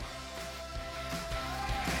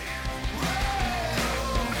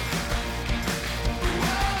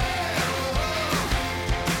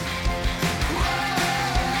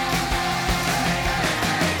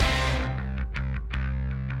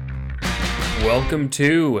Welcome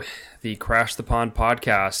to the Crash the Pond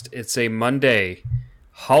podcast. It's a Monday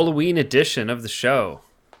Halloween edition of the show.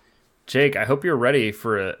 Jake, I hope you're ready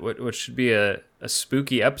for what should be a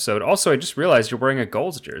spooky episode. Also, I just realized you're wearing a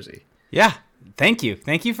Gulls jersey. Yeah, thank you.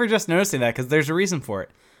 Thank you for just noticing that, because there's a reason for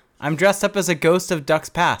it. I'm dressed up as a ghost of Ducks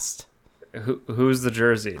past. Who's the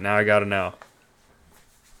jersey? Now I gotta know.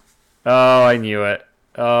 Oh, I knew it.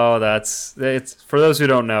 Oh, it's for those who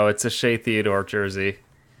don't know, it's a Shea Theodore jersey.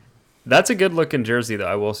 That's a good looking jersey, though.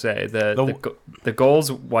 I will say the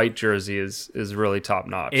Gulls white jersey is really top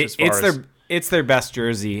notch. It's their best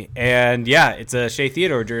jersey, and yeah, it's a Shea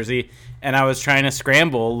Theodore jersey. And I was trying to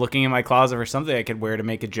scramble, looking in my closet for something I could wear to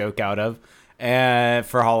make a joke out of,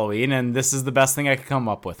 for Halloween, and this is the best thing I could come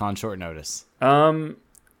up with on short notice. I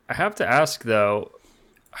have to ask though,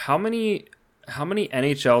 how many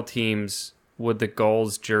NHL teams would the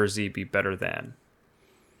Gulls jersey be better than?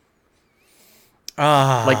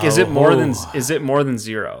 Is it more than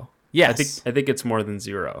zero? Yes. I think it's more than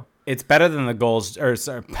zero. It's better than the Gulls, or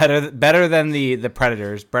sorry, better than the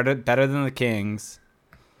Predators, better than the Kings.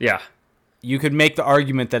 Yeah. You could make the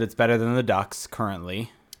argument that it's better than the Ducks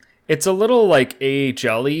currently. It's a little like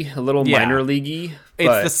AHL-y, a little minor leaguey.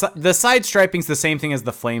 It's the side striping's the same thing as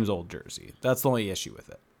the Flames old jersey. That's the only issue with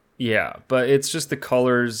it. Yeah, but it's just the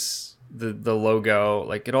colors, the logo,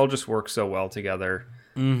 like it all just works so well together.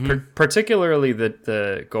 Mm-hmm. Particularly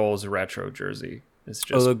the Gulls retro jersey. It's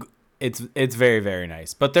just it's very, very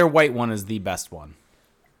nice. But their white one is the best one.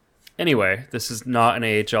 Anyway, this is not an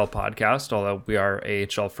AHL podcast, although we are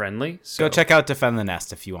AHL friendly. So go check out Defend the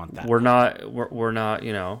Nest if you want that. We're not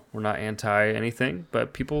anti anything,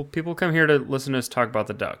 but people come here to listen to us talk about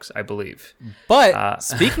the Ducks, I believe. But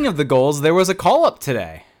speaking of the Gulls, there was a call up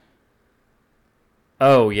today.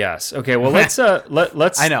 Oh yes. Okay. Well, let's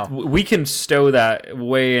I know we can stow that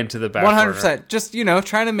way into the back. 100%. Just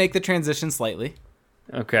trying to make the transition slightly.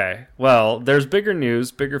 Okay. Well, there's bigger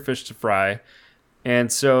news, bigger fish to fry,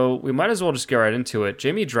 and so we might as well just get right into it.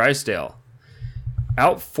 Jamie Drysdale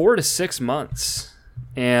out 4 to 6 months,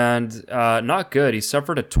 and not good. He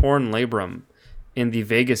suffered a torn labrum in the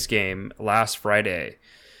Vegas game last Friday,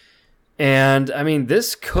 and I mean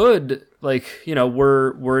this could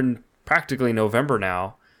we're in practically November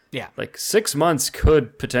now. Yeah. 6 months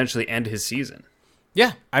could potentially end his season.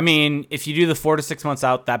 Yeah. I mean, if you do the 4 to 6 months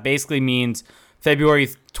out, that basically means February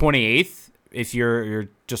 28th, if you're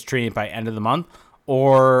just treating it by end of the month,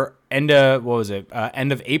 or end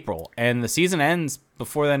of April. And the season ends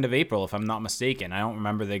before the end of April, if I'm not mistaken. I don't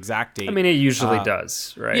remember the exact date. I mean, it usually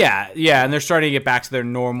does, right? Yeah. Yeah. And they're starting to get back to their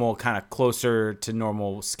normal, kind of closer to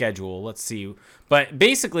normal schedule. Let's see. But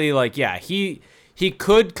basically, he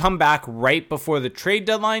could come back right before the trade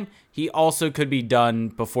deadline. He also could be done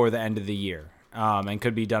before the end of the year, and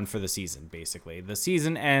could be done for the season, basically. The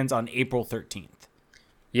season ends on April 13th.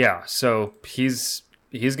 Yeah, so he's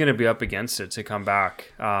going to be up against it to come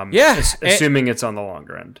back, assuming it's on the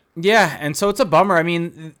longer end. Yeah, and so it's a bummer. I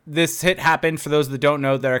mean, this hit happened, for those that don't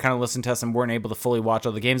know, that are kind of listening to us and weren't able to fully watch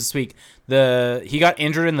all the games this week. He got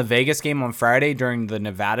injured in the Vegas game on Friday during the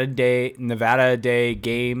Nevada Day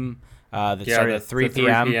game. That started at 3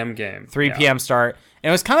 p.m. 3 p.m. game. 3 p.m. start. And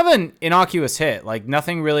it was kind of an innocuous hit,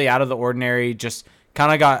 nothing really out of the ordinary. Just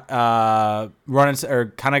kind of got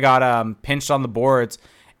pinched on the boards,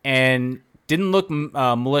 and didn't look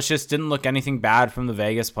malicious, didn't look anything bad from the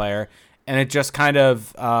Vegas player. And it just kind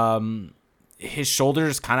of his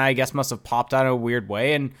shoulders kind of, I guess, must have popped out in a weird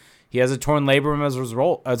way, and he has a torn labrum as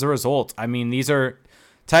a result. I mean, these are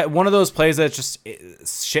one of those plays that just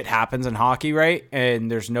shit happens in hockey, right? And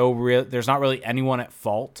there's not really anyone at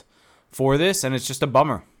fault for this, and it's just a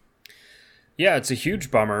bummer. Yeah, it's a huge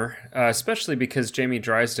bummer, especially because Jamie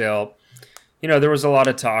Drysdale, there was a lot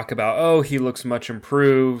of talk about, he looks much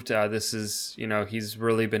improved. This is, he's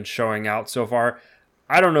really been showing out so far.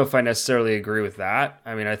 I don't know if I necessarily agree with that.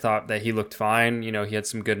 I mean, I thought that he looked fine. He had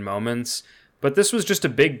some good moments, but this was just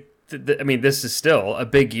this is still a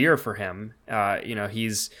big year for him. He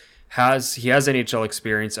has NHL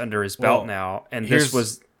experience under his belt now, and this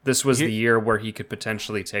was the year where he could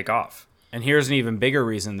potentially take off. And here's an even bigger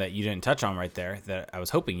reason that you didn't touch on right there that I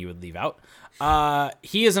was hoping you would leave out.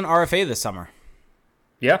 He is an RFA this summer.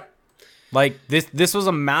 Yeah. This was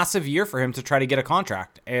a massive year for him to try to get a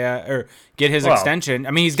contract or get his extension.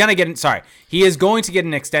 I mean, he is going to get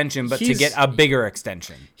an extension, but to get a bigger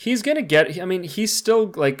extension. He's going to get, he's still,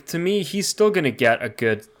 to me, he's still going to get a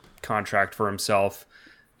good contract for himself.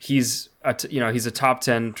 He's a top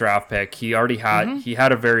 10 draft pick. He already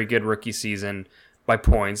had a very good rookie season by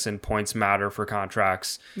points, and points matter for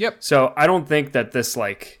contracts. Yep. So I don't think that this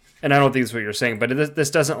and I don't think it's what you're saying, but this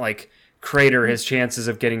doesn't crater his chances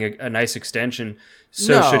of getting a nice extension.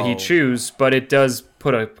 So should he No. choose, but it does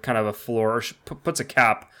put a kind of a floor, or puts a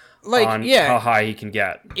cap on how high he can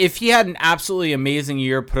get. If he had an absolutely amazing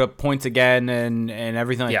year, put up points again and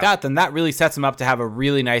everything like that, then that really sets him up to have a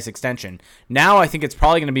really nice extension. Now I think it's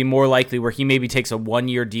probably going to be more likely where he maybe takes a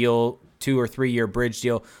 1-year deal, 2 or 3 year bridge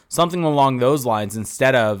deal, something along those lines,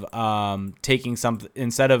 instead of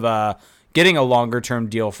getting a longer term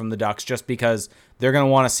deal from the Ducks, just because they're going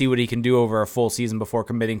to want to see what he can do over a full season before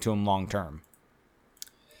committing to him long term.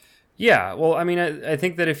 Yeah, well, I mean, I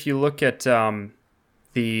think that if you look at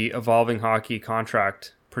the Evolving Hockey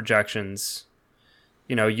contract projections,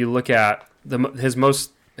 you look at his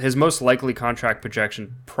most likely contract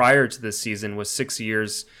projection prior to this season was 6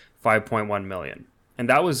 years, $5.1 million, and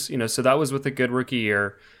that was so that was with a good rookie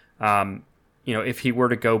year. If he were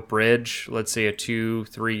to go bridge, let's say a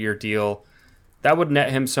 2-3 year deal, that would net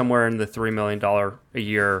him somewhere in the $3 million a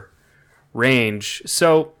year range.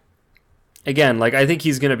 So again, I think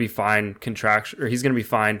he's going to be fine he's going to be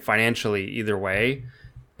fine financially either way.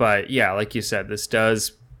 But yeah, like you said, this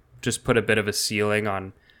does just put a bit of a ceiling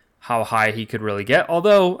on how high he could really get.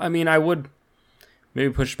 Although, I mean, I would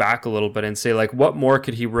maybe push back a little bit and say, what more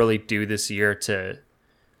could he really do this year to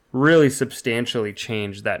really substantially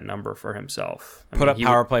change that number for himself? Put up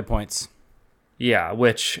power play points. Yeah,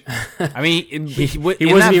 which I mean, he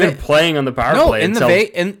wasn't even playing on the power play until okay,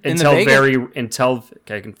 I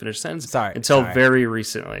can finish the sentence. Sorry. Very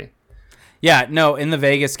recently. Yeah, no, in the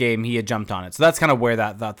Vegas game, he had jumped on it. So that's kind of where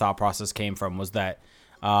that thought process came from, was that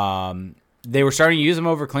they were starting to use him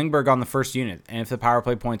over Klingberg on the first unit. And if the power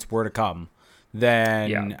play points were to come, then...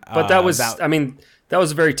 Yeah, but that was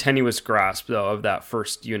a very tenuous grasp, though, of that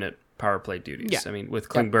first unit power play duties. Yeah. I mean, with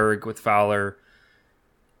Klingberg, with Fowler,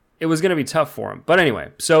 it was going to be tough for him. But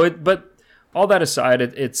anyway, but all that aside,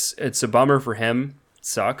 it's a bummer for him. It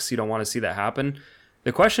sucks. You don't want to see that happen.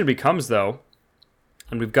 The question becomes, though,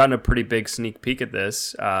 and we've gotten a pretty big sneak peek at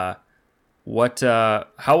this. How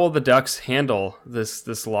will the Ducks handle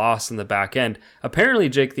this loss in the back end? Apparently,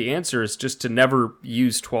 Jake, the answer is just to never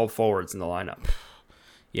use 12 forwards in the lineup.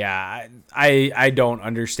 Yeah, I don't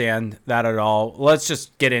understand that at all. Let's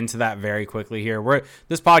just get into that very quickly here.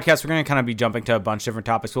 This podcast, we're going to kind of be jumping to a bunch of different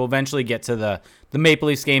topics. We'll eventually get to the Maple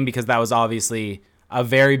Leafs game, because that was obviously a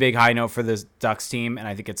very big high note for the Ducks team, and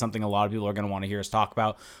I think it's something a lot of people are going to want to hear us talk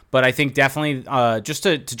about. But I think definitely, just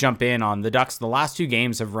to jump in on the Ducks, the last 2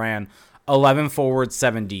 games have ran 11 forward,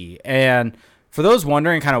 7D. And for those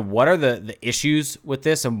wondering kind of what are the issues with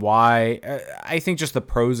this and why, I think just the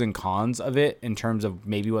pros and cons of it in terms of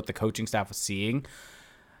maybe what the coaching staff was seeing.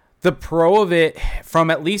 The pro of it,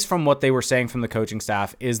 at least from what they were saying from the coaching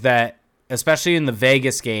staff, is that especially in the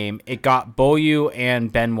Vegas game, it got Beaulieu and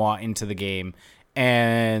Benoit into the game.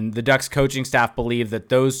 And the Ducks coaching staff believed that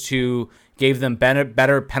those two gave them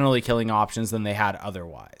better penalty killing options than they had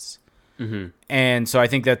otherwise. Mm-hmm. And so I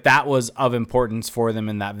think that was of importance for them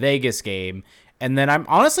in that Vegas game. And then I'm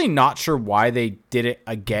honestly not sure why they did it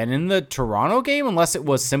again in the Toronto game, unless it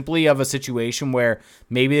was simply of a situation where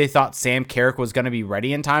maybe they thought Sam Carrick was going to be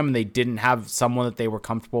ready in time and they didn't have someone that they were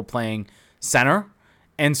comfortable playing center.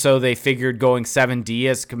 And so they figured going 7D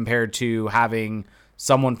as compared to having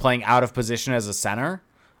someone playing out of position as a center,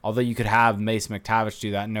 although you could have Mace McTavish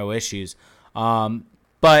do that, no issues.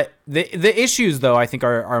 But the issues, though, I think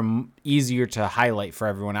are easier to highlight for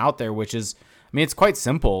everyone out there, which is, I mean, it's quite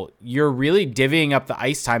simple. You're really divvying up the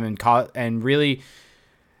ice time and really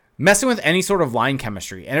messing with any sort of line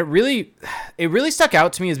chemistry. And it really stuck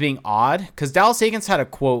out to me as being odd, because Dallas Eakins had a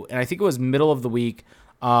quote, and I think it was middle of the week,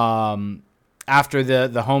 after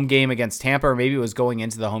the home game against Tampa, or maybe it was going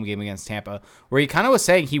into the home game against Tampa, where he kind of was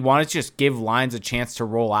saying he wanted to just give lines a chance to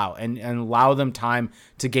roll out and allow them time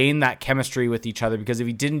to gain that chemistry with each other, because if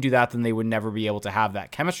he didn't do that, then they would never be able to have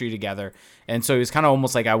that chemistry together. And so he was kind of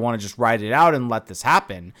almost like, I want to just ride it out and let this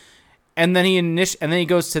happen. And then he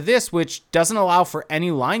goes to this, which doesn't allow for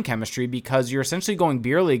any line chemistry, because you're essentially going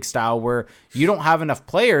beer league style, where you don't have enough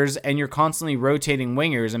players and you're constantly rotating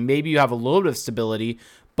wingers, and maybe you have a little bit of stability,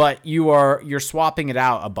 but you're swapping it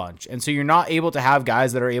out a bunch. And so you're not able to have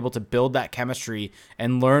guys that are able to build that chemistry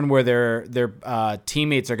and learn where their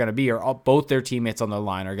teammates are going to be, or both their teammates on the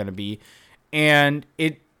line are going to be. And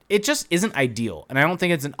it just isn't ideal. And I don't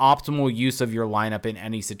think it's an optimal use of your lineup in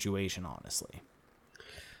any situation, honestly.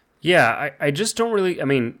 Yeah, I just don't really, I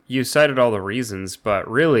mean, you cited all the reasons, but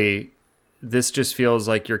really this just feels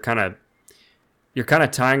like you're kind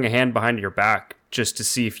of tying a hand behind your back just to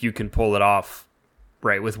see if you can pull it off.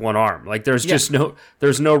 Right, with one arm. Like there's no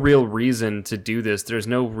real reason to do this. There's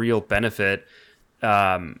no real benefit.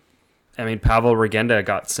 I mean, Pavel Regenda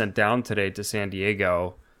got sent down today to San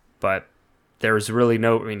Diego, but there's really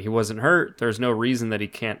no. I mean, he wasn't hurt. There's no reason that he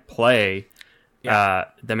can't play. Yeah.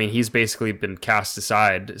 I mean, he's basically been cast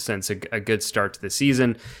aside since a good start to the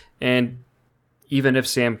season, and even if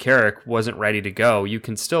Sam Carrick wasn't ready to go, you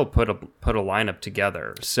can still put a lineup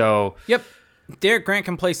together. So Yep. Derek Grant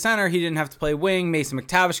can play center. He didn't have to play wing. Mason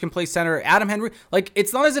McTavish can play center. Adam Henry. Like,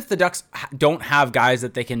 it's not as if the Ducks don't have guys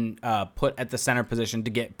that they can put at the center position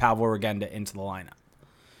to get Pavel Regenda into the lineup.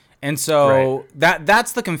 And so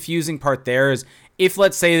that's the confusing part there is if,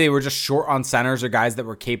 let's say, they were just short on centers or guys that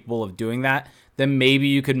were capable of doing that, then maybe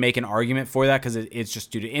you could make an argument for that because it's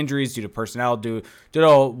just due to injuries, due to personnel, due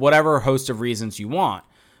to whatever host of reasons you want.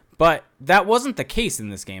 But that wasn't the case in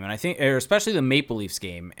this game, and I think, especially the Maple Leafs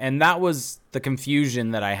game, and that was the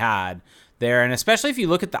confusion that I had there. And especially if you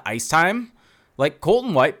look at the ice time, like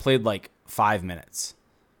Colton White played like 5 minutes.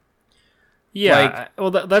 Yeah,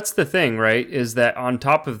 well, that's the thing, right? Is that on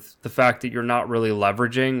top of the fact that you're not really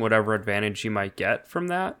leveraging whatever advantage you might get from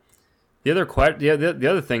that, the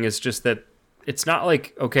other thing is just that it's not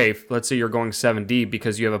like, okay, let's say you're going 7D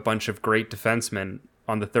because you have a bunch of great defensemen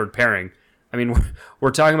on the third pairing. I mean,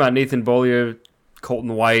 we're talking about Nathan Beaulieu,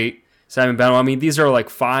 Colton White, Simon Benno. I mean, these are like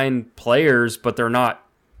fine players, but they're not.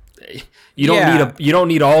 You don't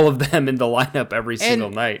need all of them in the lineup every single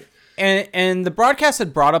night. And the broadcast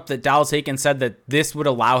had brought up that Dallas Eakins said that this would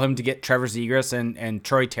allow him to get Trevor Zegras and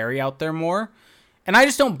Troy Terry out there more. And I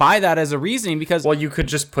just don't buy that as a reasoning because... Well, you could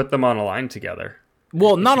just put them on a line together.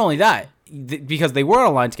 Well, not only that, because they were on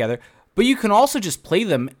a line together, but you can also just play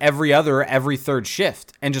them every third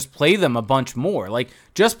shift and just play them a bunch more. Like,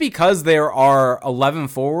 just because there are 11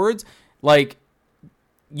 forwards, like,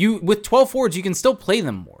 with 12 forwards, you can still play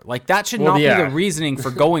them more. Like, that should not be the reasoning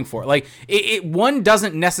for going for it. Like, one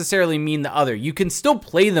doesn't necessarily mean the other. You can still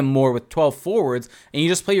play them more with 12 forwards, and you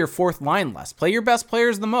just play your fourth line less. Play your best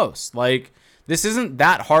players the most. Like, this isn't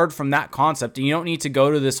that hard from that concept, and you don't need to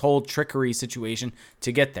go to this whole trickery situation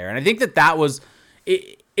to get there. And I think that was...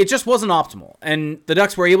 It just wasn't optimal. And the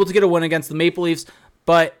Ducks were able to get a win against the Maple Leafs,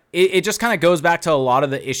 but it just kind of goes back to a lot of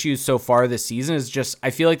the issues so far this season is just, I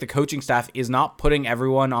feel like the coaching staff is not putting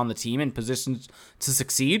everyone on the team in positions to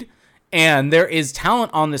succeed. And there is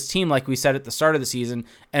talent on this team, like we said at the start of the season,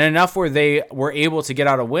 and enough where they were able to get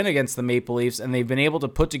out a win against the Maple Leafs, and they've been able to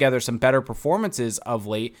put together some better performances of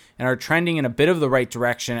late and are trending in a bit of the right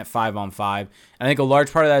direction at 5-on-5. I think a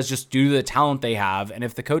large part of that is just due to the talent they have, and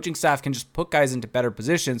if the coaching staff can just put guys into better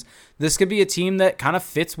positions, this could be a team that kind of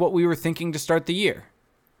fits what we were thinking to start the year.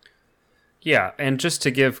 Yeah, and just to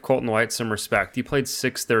give Colton White some respect, he played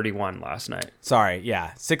 6:31 last night. Sorry,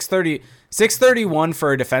 yeah, 6:31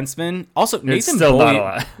 for a defenseman. Also,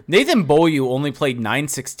 Nathan Beaulieu only played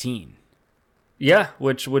 9:16. Yeah,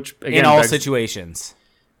 which again, in all situations.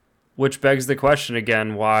 Which begs the question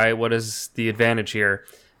again: why? What is the advantage here?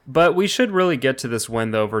 But we should really get to this win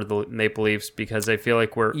though over the Maple Leafs because I feel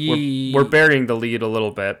like we're burying the lead a little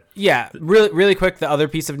bit. Yeah, really quick. The other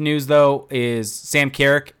piece of news though is Sam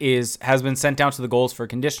Carrick has been sent down to the goals for a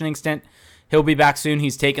conditioning stint. He'll be back soon.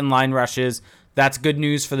 He's taken line rushes. That's good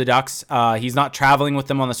news for the Ducks. He's not traveling with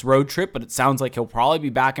them on this road trip, but it sounds like he'll probably be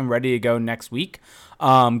back and ready to go next week.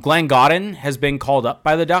 Glenn Godden has been called up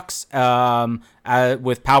by the Ducks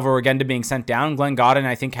with Pavel Regenda being sent down. Glenn Godden,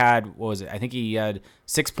 I think, he had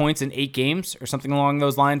 6 points in 8 games or something along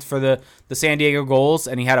those lines for the San Diego Gulls,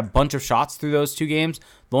 and he had a bunch of shots through those 2 games.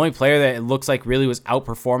 The only player that it looks like really was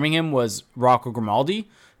outperforming him was Rocco Grimaldi,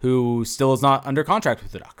 who still is not under contract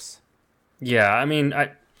with the Ducks. Yeah, I mean,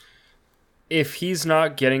 if he's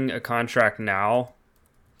not getting a contract now,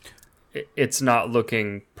 it's not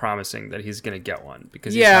looking promising that he's going to get one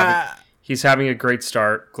because he's having a great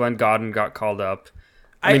start. Glenn Godden got called up.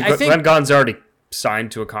 I think Glenn Godden's already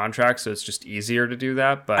signed to a contract, so it's just easier to do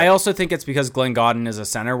that. But I also think it's because Glenn Godden is a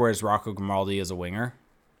center, whereas Rocco Grimaldi is a winger.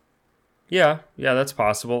 Yeah, that's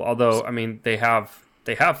possible. Although, I mean, they have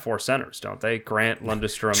 4 centers, don't they? Grant,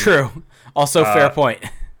 Lundestrom. True. Also, fair point.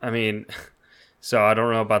 I mean, so I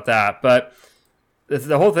don't know about that, but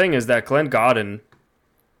the whole thing is that Glenn Godden,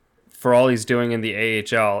 for all he's doing in the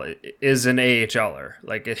AHL, is an AHLer.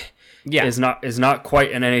 Like, is not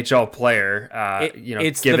quite an NHL player.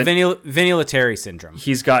 It's the Vinny Lettieri syndrome.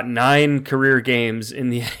 He's got 9 career games in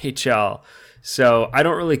the NHL, so I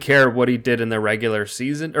don't really care what he did in the regular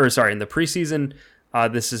season, in the preseason.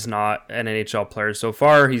 This is not an NHL player so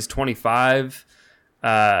far. He's 25.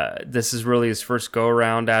 This is really his first go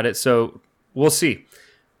around at it, so we'll see.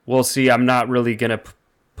 I'm not really gonna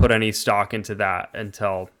put any stock into that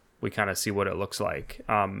until we kind of see what it looks like.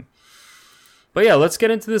 But yeah, let's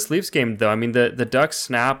get into this Leafs game, though. I mean, the Ducks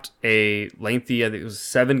snapped a lengthy, I think it was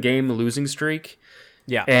 7-game losing streak.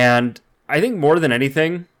 Yeah. And I think more than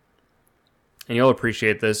anything, and you'll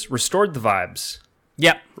appreciate this, restored the vibes.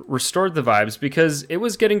 Yep. Restored the vibes because it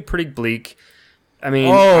was getting pretty bleak. I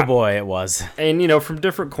mean, boy, it was. And, from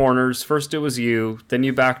different corners. First it was you, then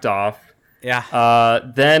you backed off. Yeah.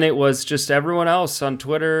 Then it was just everyone else on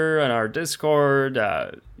Twitter and our Discord,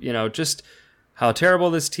 just how terrible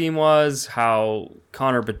this team was, how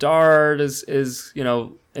Connor Bedard is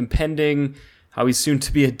impending, how he's soon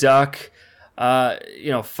to be a Duck.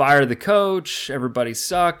 Fire the coach, everybody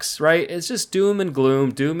sucks, right? It's just doom and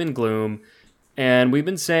gloom. And we've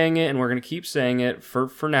been saying it, and we're going to keep saying it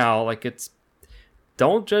for now.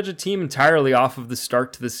 Don't judge a team entirely off of the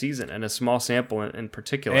start to the season, and a small sample in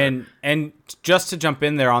particular. And just to jump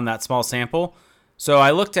in there on that small sample, so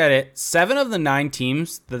I looked at it. 7 of the 9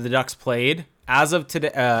 teams that the Ducks played as of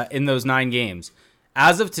today, in those 9 games,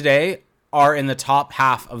 as of today, are in the top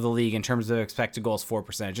half of the league in terms of expected goals for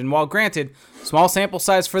percentage. And while granted, small sample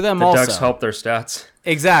size for them also. The Ducks help their stats.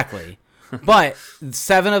 Exactly. But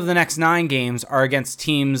 7 of the next 9 games are against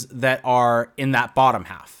teams that are in that bottom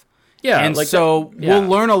half. Yeah. And we'll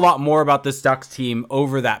learn a lot more about this Ducks team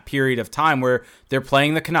over that period of time where they're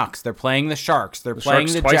playing the Canucks, they're playing the Sharks, they're playing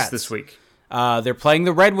Sharks the twice Jets this week. They're playing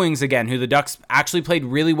the Red Wings again, who the Ducks actually played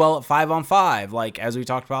really well at 5-on-5, as we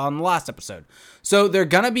talked about on the last episode. So they're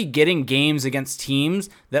going to be getting games against teams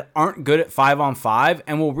that aren't good at 5-on-5,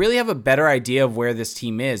 and we'll really have a better idea of where this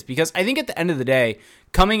team is. Because I think at the end of the day,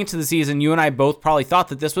 coming into the season, you and I both probably thought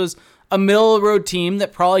that this was a middle-of-the-road team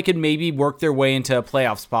that probably could maybe work their way into a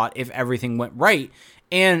playoff spot if everything went right.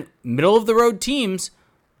 And middle-of-the-road teams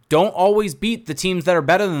don't always beat the teams that are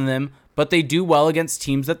better than them, but they do well against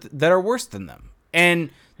teams that are worse than them. And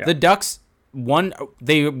the Ducks won.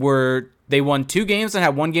 They won 2 games and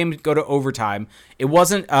had 1 game go to overtime. It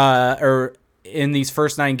wasn't in these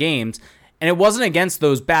first 9 games, and it wasn't against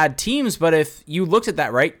those bad teams. But if you looked at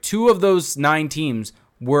that, right, 2 of those 9 teams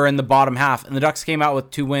were in the bottom half, and the Ducks came out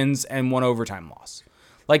with 2 wins and 1 overtime loss.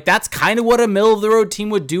 That's kind of what a middle of the road team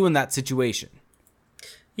would do in that situation.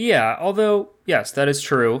 Yeah, although yes, that is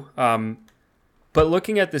true. But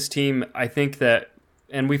looking at this team, I think that,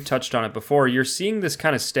 and we've touched on it before, you're seeing this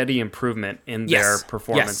kind of steady improvement in their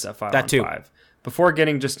performance at 5-on-5. Before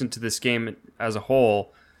getting just into this game as a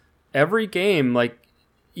whole, every game,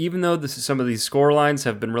 even though some of these score lines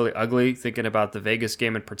have been really ugly, thinking about the Vegas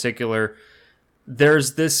game in particular,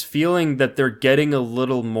 there's this feeling that they're getting a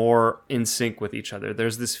little more in sync with each other.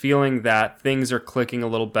 There's this feeling that things are clicking a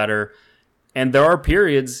little better. And there are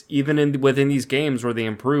periods, even within these games, where they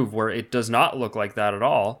improve, where it does not look like that at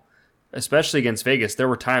all. Especially against Vegas, there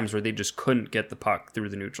were times where they just couldn't get the puck through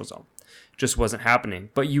the neutral zone. It just wasn't happening.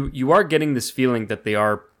 But you are getting this feeling that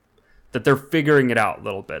they're figuring it out a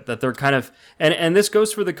little bit. That they're kind of, and this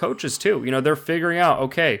goes for the coaches too. They're figuring out,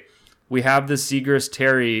 okay, we have this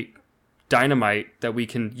Zegras-Terry dynamite that we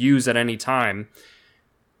can use at any time.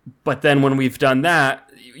 But then when we've done that,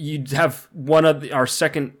 you have one of our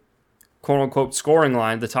second quote-unquote scoring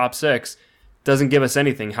line, the top 6, doesn't give us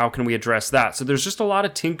anything. How can we address that? So there's just a lot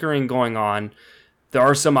of tinkering going on. There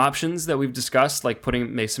are some options that we've discussed, like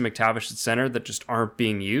putting Mason McTavish at center, that just aren't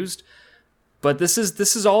being used. But this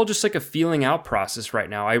is all just a feeling out process right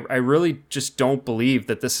now. I really just don't believe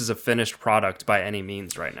that this is a finished product by any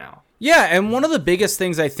means right now. Yeah, and one of the biggest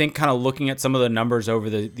things I think, kind of looking at some of the numbers over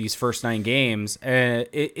these first 9 games,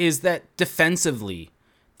 is that defensively,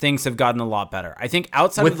 things have gotten a lot better. I think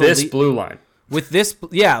outside with of the this blue line. With this,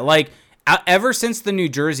 ever since the New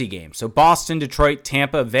Jersey game, so Boston, Detroit,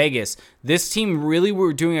 Tampa, Vegas, this team really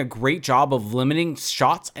were doing a great job of limiting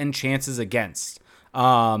shots and chances against.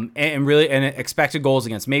 And expected goals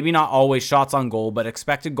against. Maybe not always shots on goal, but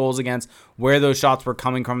expected goals against, where those shots were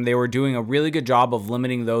coming from. They were doing a really good job of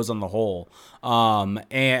limiting those on the whole. And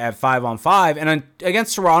at 5-on-5, and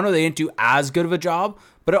against Toronto, they didn't do as good of a job,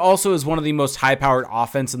 but it also is one of the most high-powered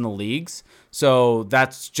offense in the leagues. So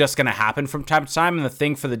that's just going to happen from time to time. And the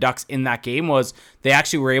thing for the Ducks in that game was they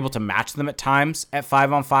actually were able to match them at times at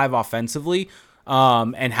 5-on-5 offensively.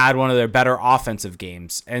 And had one of their better offensive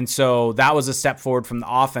games. And so that was a step forward from the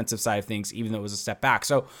offensive side of things, even though it was a step back.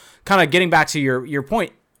 So kind of getting back to your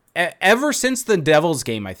point, ever since the Devils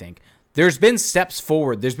game, I think, there's been steps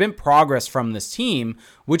forward. There's been progress from this team,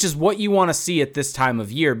 which is what you want to see at this time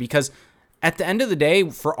of year. Because at the end of the day,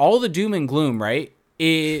 for all the doom and gloom, right,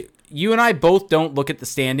 you and I both don't look at the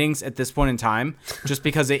standings at this point in time, just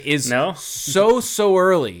because it is so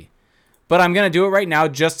early. But I'm going to do it right now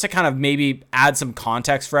just to kind of maybe add some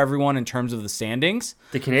context for everyone in terms of the standings.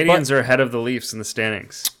 The Canadians are ahead of the Leafs in the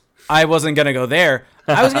standings. I wasn't going to go there.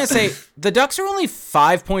 I was going to say the Ducks are only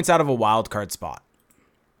 5 points out of a wild card spot.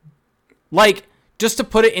 Just to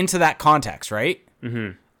put it into that context, right?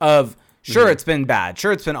 Mm-hmm. Of, sure, it's been bad.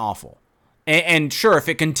 Sure, it's been awful. And sure, if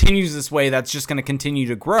it continues this way, that's just going to continue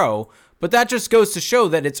to grow. But that just goes to show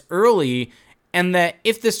that it's early, and that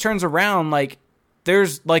if this turns around, like,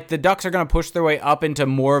 there's like the Ducks are going to push their way up into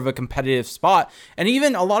more of a competitive spot. And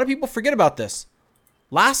even a lot of people forget about this.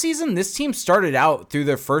 Last season, this team started out through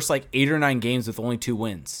their first like 8 or 9 games with only 2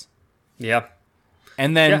 wins. Yeah.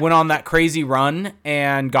 And then went on that crazy run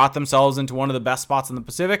and got themselves into one of the best spots in the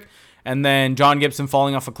Pacific. And then John Gibson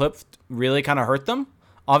falling off a cliff really kind of hurt them.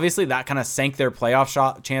 Obviously, that kind of sank their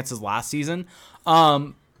playoff chances last season.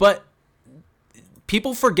 But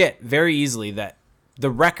people forget very easily that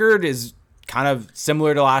the record is kind of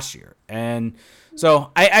similar to last year. And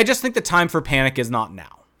so I just think the time for panic is not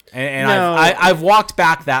now. And no. I've walked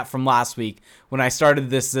back that from last week when I started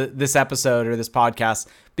this episode or this podcast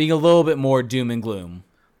being a little bit more doom and gloom.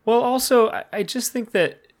 Well, also, I just think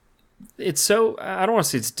that it's so, I don't want to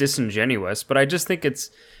say it's disingenuous, but I just think it's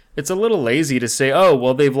a little lazy to say, oh,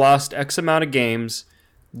 well, they've lost X amount of games.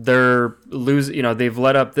 They're they've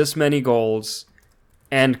let up this many goals,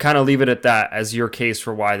 and kind of leave it at that as your case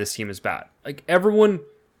for why this team is bad. Like,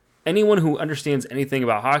 anyone who understands anything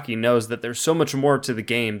about hockey knows that there's so much more to the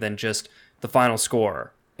game than just the final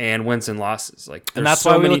score and wins and losses. And that's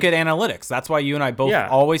why we look at analytics. That's why you and I both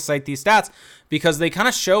always cite these stats, because they kind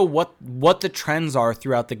of show what the trends are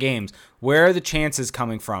throughout the games. Where are the chances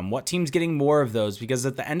coming from? What team's getting more of those? Because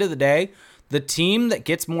at the end of the day, the team that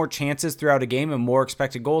gets more chances throughout a game and more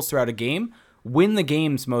expected goals throughout a game win the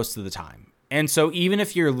games most of the time. And so even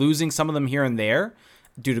if you're losing some of them here and there,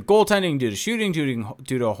 due to goaltending, due to shooting,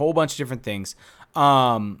 due to a whole bunch of different things,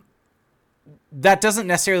 that doesn't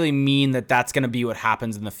necessarily mean that that's going to be what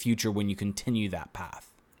happens in the future when you continue that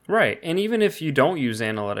path. Right. And even if you don't use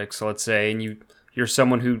analytics, let's say, and you're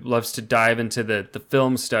someone who loves to dive into the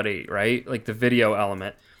film study, right? Like the video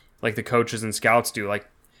element, like the coaches and scouts do, like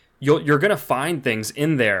you're going to find things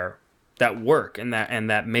in there that work and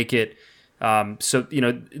that make it so,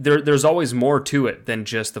 there's always more to it than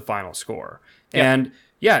just the final score. Yeah. And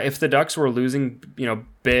if the Ducks were losing,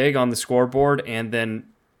 big on the scoreboard, and then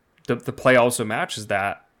the play also matches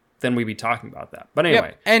that, then we'd be talking about that. But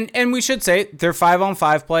anyway. Yep. And we should say their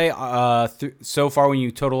 5-on-5 play so far when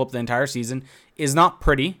you total up the entire season is not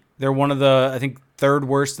pretty. They're one of the, I think, third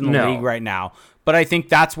worst in the league right now. But I think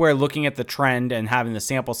that's where looking at the trend and having the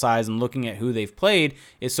sample size and looking at who they've played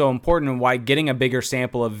is so important, and why getting a bigger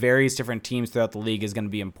sample of various different teams throughout the league is going to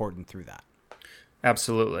be important through that.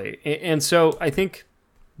 Absolutely. And so I think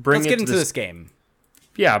let's get into this game.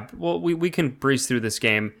 Yeah, well, we can breeze through this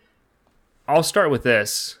game. I'll start with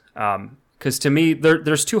this, because to me,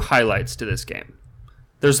 there's 2 highlights to this game.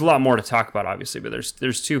 There's a lot more to talk about, obviously, but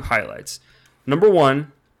there's 2 highlights. Number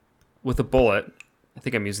 1, with a bullet, I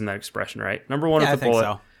think I'm using that expression right. Number 1 with a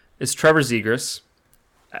bullet is Trevor Zegras.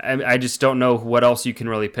 I just don't know what else you can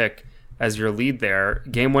really pick as your lead there.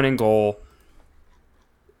 Game-winning goal,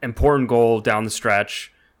 important goal down the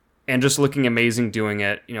stretch, and just looking amazing doing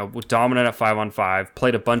it. With dominant at 5-on-5,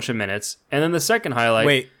 played a bunch of minutes. And then the second highlight.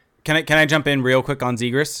 Wait, can I jump in real quick on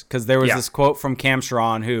Zegras? Because there was this quote from Cam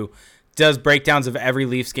Charron, who does breakdowns of every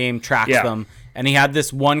Leafs game, tracks them, and he had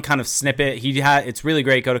this one kind of snippet. It's really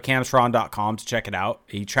great. Go to camcharron.com to check it out.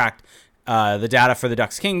 He tracked the data for the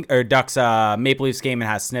Ducks Maple Leafs game and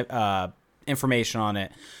has information on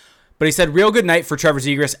it. But he said, real good night for Trevor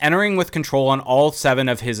Zegras, entering with control on all 7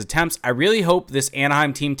 of his attempts. I really hope this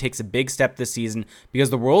Anaheim team takes a big step this season, because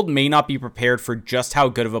the world may not be prepared for just how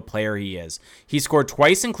good of a player he is. He scored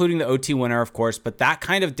twice, including the OT winner, of course, but that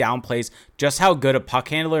kind of downplays just how good a puck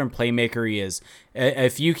handler and playmaker he is.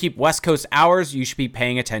 If you keep West Coast hours, you should be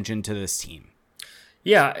paying attention to this team.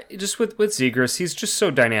 Yeah, just with Zegras, he's just so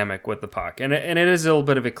dynamic with the puck. And it is a little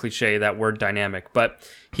bit of a cliche, that word dynamic, but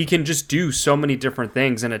he can just do so many different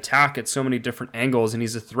things and attack at so many different angles, and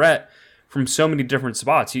he's a threat from so many different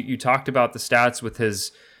spots. You talked about the stats with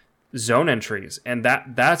his zone entries, and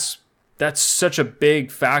that's such a big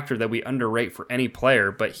factor that we underrate for any player,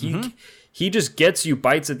 but he just gets you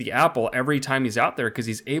bites at the apple every time he's out there, because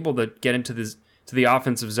he's able to get into the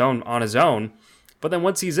offensive zone on his own. But then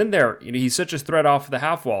once he's in there, he's such a threat off the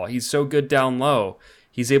half wall. He's so good down low.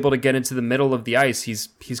 He's able to get into the middle of the ice. He's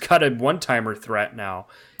got a one-timer threat now.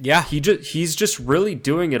 Yeah. He's just really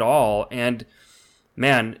doing it all. And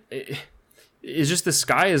man, it's just the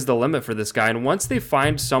sky is the limit for this guy. And once they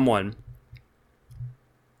find someone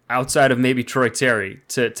outside of maybe Troy Terry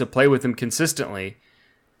to play with him consistently,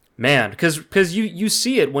 man, because you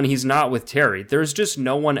see it when he's not with Terry. There's just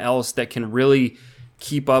no one else that can really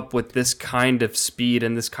keep up with this kind of speed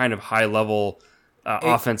and this kind of high level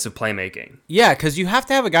offensive playmaking. Yeah, because you have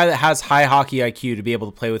to have a guy that has high hockey IQ to be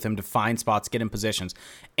able to play with him, to find spots, get in positions.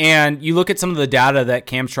 And you look at some of the data that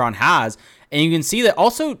Cam Strachan has, and you can see that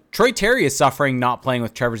also Troy Terry is suffering not playing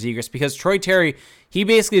with Trevor Zegras, because Troy Terry, he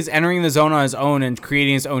basically is entering the zone on his own and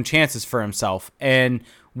creating his own chances for himself. And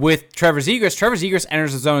with Trevor Zegras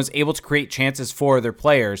enters the zone, is able to create chances for other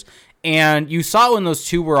players. And you saw when those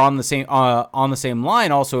two were on the same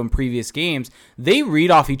line also in previous games, they read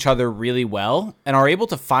off each other really well and are able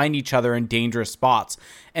to find each other in dangerous spots.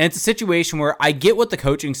 And it's a situation where I get what the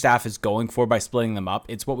coaching staff is going for by splitting them up.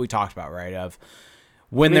 It's what we talked about, right? Of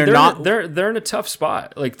when they're not, they're in a tough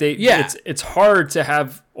spot. Like it's hard to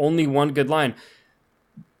have only one good line.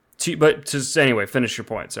 Anyway, finish your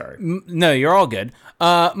point. Sorry. No, you're all good.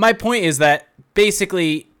 My point is that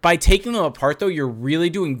basically by taking them apart, though, you're really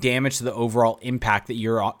doing damage to the overall impact that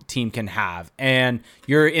your team can have. And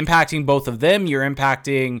you're impacting both of them. You're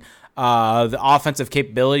impacting the offensive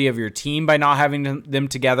capability of your team by not having them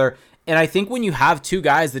together. And I think when you have two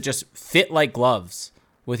guys that just fit like gloves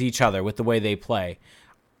with each other, with the way they play,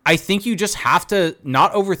 I think you just have to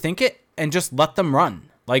not overthink it and just let them run.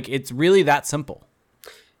 Like, it's really that simple.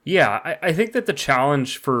 Yeah, I think that the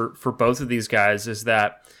challenge for both of these guys is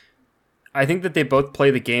that I think that they both play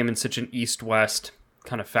the game in such an east-west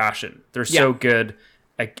kind of fashion. They're so good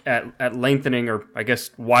at lengthening, or I guess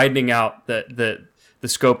widening out the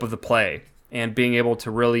scope of the play and being able to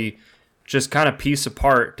really just kind of piece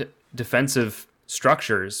apart defensive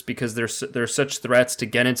structures, because they're such threats to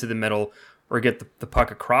get into the middle or get the puck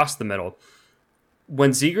across the middle.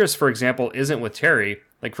 When Zegras, for example, isn't with Terry,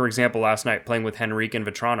 like for example last night playing with Henrique and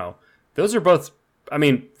Vetrano, those are both, I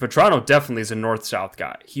mean, Vetrano definitely is a north-south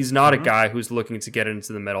guy. He's not a guy who's looking to get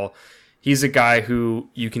into the middle. He's a guy who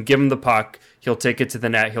you can give him the puck, he'll take it to the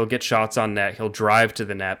net, he'll get shots on net, he'll drive to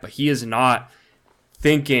the net, but he is not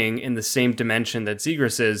thinking in the same dimension that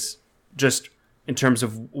Zegras is, just in terms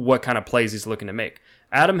of what kind of plays he's looking to make.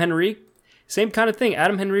 Adam Henrique, same kind of thing.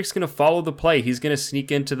 Adam Henrique's going to follow the play. He's going to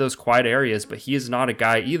sneak into those quiet areas, but he is not a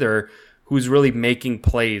guy either who's really making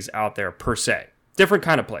plays out there per se. Different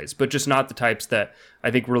kind of plays, but just not the types that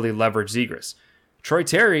I think really leverage Zegras. Troy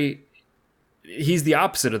Terry, he's the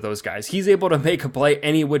opposite of those guys. He's able to make a play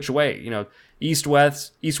any which way,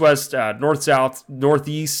 east-west, north-south,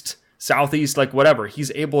 northeast, southeast, like whatever.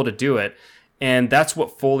 He's able to do it, and that's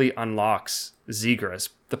what fully unlocks Zegras.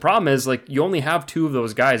 The problem is, like, you only have two of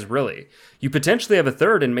those guys, really. You potentially have a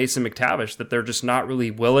third in Mason McTavish that they're just not really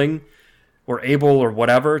willing or able or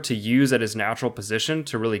whatever to use at his natural position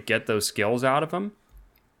to really get those skills out of him.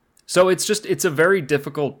 So it's a very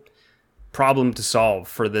difficult problem to solve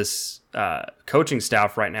for this coaching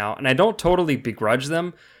staff right now. And I don't totally begrudge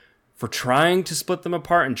them for trying to split them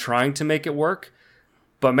apart and trying to make it work.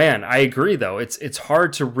 But man, I agree though. It's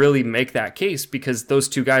hard to really make that case because those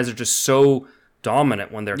two guys are just so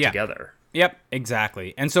dominant when they're together. Yep,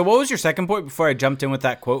 exactly. And so what was your second point before I jumped in with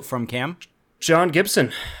that quote from Cam? John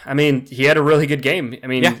Gibson. I mean, he had a really good game. I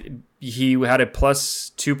mean, he had a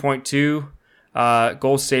plus 2.2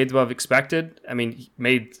 goals saved above expected. I mean, he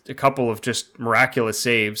made a couple of just miraculous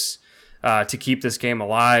saves to keep this game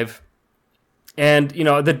alive. And,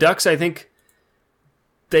 the Ducks, I think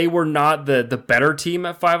they were not the better team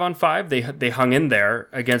at 5-on-5. They hung in there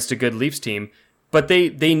against a good Leafs team, but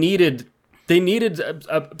they needed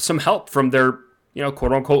some help from their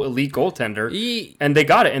quote unquote elite goaltender, and they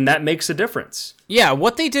got it, and that makes a difference. Yeah,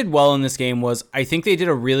 what they did well in this game was I think they did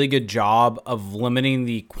a really good job of limiting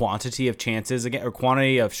the quantity of chances or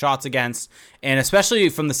quantity of shots against, and especially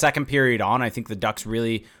from the second period on, I think the Ducks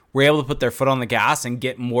really were able to put their foot on the gas and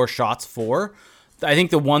get more shots for. I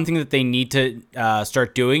think the one thing that they need to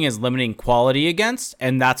start doing is limiting quality against,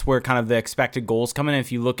 and that's where kind of the expected goals come in.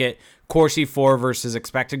 If you look at Corsi for versus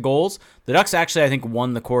expected goals, the Ducks actually, I think,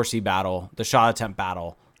 won the Corsi battle, the shot attempt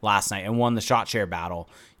battle last night, and won the shot share battle,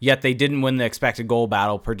 yet they didn't win the expected goal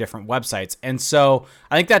battle per different websites. And so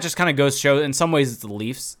I think that just kind of goes to show, in some ways, it's the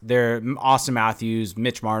Leafs. They're Austin Matthews,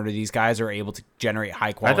 Mitch Marner, these guys are able to generate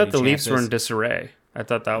high quality I thought the chances. Leafs were in disarray. I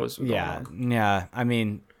thought that was yeah. I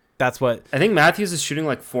mean, that's what I think Matthews is shooting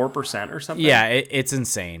like 4% or something. Yeah, it's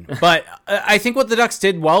insane. But I think what the Ducks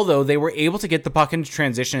did well, though, they were able to get the puck into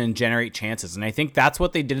transition and generate chances. And I think that's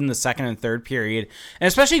what they did in the second and third period, and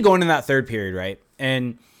especially going in that third period, right?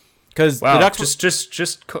 And because the Ducks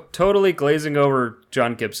just totally glazing over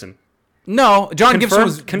John Gibson. No, Gibson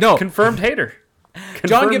was confirmed hater.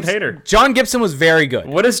 John Gibson was very good.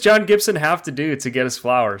 What does John Gibson have to do to get his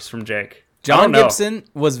flowers from Jake? John Gibson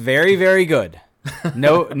was very, very good.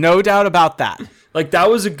 No doubt about that. Like, that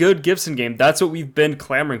was a good Gibson game. That's what we've been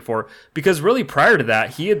clamoring for. Because really prior to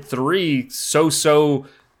that, he had 3 so-so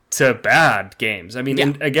to bad games. I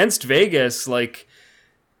mean, against Vegas, like,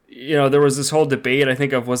 there was this whole debate, I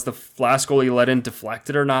think, of was the last goal he let in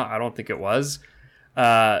deflected or not. I don't think it was.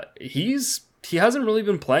 He hasn't really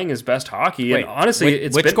been playing his best hockey. Wait, and honestly,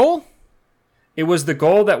 which goal? It was the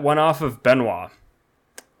goal that went off of Benoit,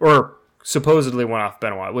 or supposedly went off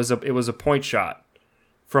Benoit. It was a point shot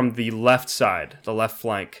from the left side, the left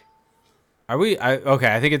flank. Are we?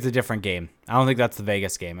 Okay, I think it's a different game. I don't think that's the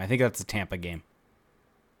Vegas game. I think that's the Tampa game.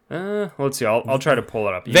 Let's see. I'll try to pull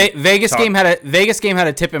it up. Vegas game had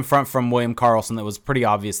a tip in front from William Karlsson that was pretty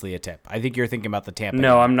obviously a tip. I think you're thinking about the Tampa.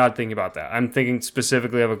 No, game. I'm not thinking about that. I'm thinking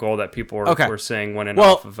specifically of a goal that people were saying went in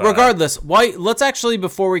off of. Regardless, let's actually,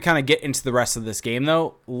 before we kind of get into the rest of this game,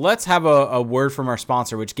 though, let's have a word from our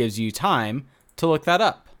sponsor, which gives you time to look that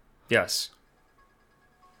up. Yes.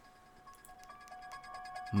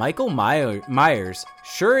 Michael Myers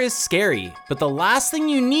sure is scary, but the last thing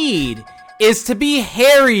you need is to be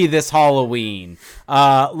hairy this Halloween.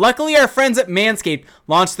 Luckily, our friends at Manscaped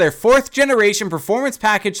launched their 4th generation performance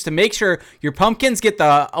package to make sure your pumpkins get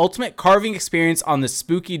the ultimate carving experience on this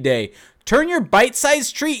spooky day. Turn your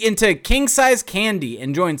bite-sized treat into king-size candy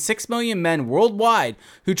and join 6 million men worldwide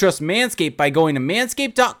who trust Manscaped by going to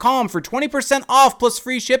manscaped.com for 20% off plus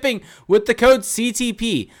free shipping with the code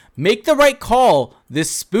CTP. Make the right call this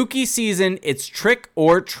spooky season. It's trick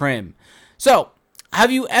or trim. So, have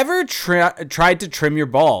you ever tried to trim your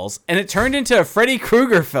balls and it turned into a Freddy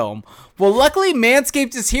Krueger film? Well, luckily,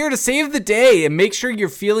 Manscaped is here to save the day and make sure you're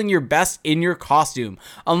feeling your best in your costume.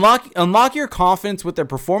 Unlock your confidence with their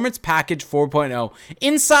Performance Package 4.0.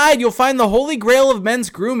 Inside, you'll find the holy grail of men's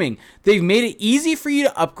grooming. They've made it easy for you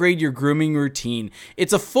to upgrade your grooming routine.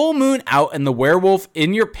 It's a full moon out and the werewolf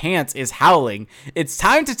in your pants is howling. It's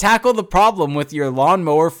time to tackle the problem with your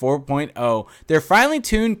Lawnmower 4.0. Their finely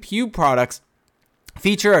tuned pube products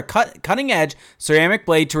feature a cutting-edge ceramic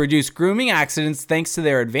blade to reduce grooming accidents thanks to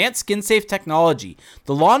their advanced skin-safe technology.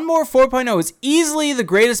 The Lawnmower 4.0 is easily the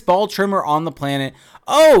greatest ball trimmer on the planet.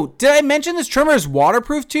 Oh, did I mention this trimmer is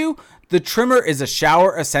waterproof too? The trimmer is a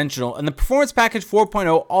shower essential, and the Performance Package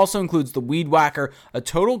 4.0 also includes the Weed Whacker, a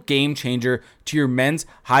total game changer to your men's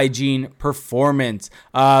hygiene performance.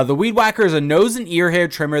 The Weed Whacker is a nose and ear hair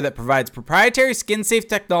trimmer that provides proprietary skin-safe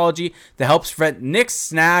technology that helps prevent nicks,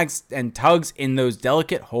 snags, and tugs in those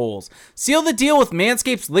delicate holes. Seal the deal with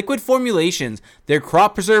Manscaped's liquid formulations. Their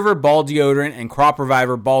Crop Preserver Ball Deodorant and Crop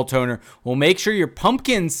Reviver Ball Toner will make sure your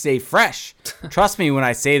pumpkins stay fresh. Trust me when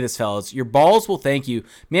I say this, fellas. Your balls will thank you.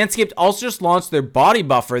 Manscaped also just launched their Body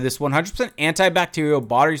Buffer. This 100%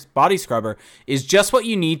 antibacterial body scrubber is just what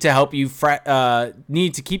you need to help you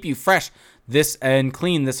keep you fresh this and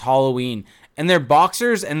clean this Halloween. And their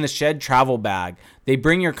Boxers and the Shed Travel Bag. They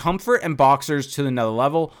bring your comfort and boxers to another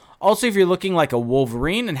level. Also, if you're looking like a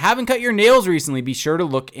Wolverine and haven't cut your nails recently, be sure to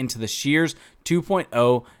look into the Shears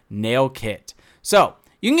 2.0 Nail Kit. So,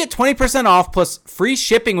 you can get 20% off plus free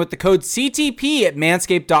shipping with the code CTP at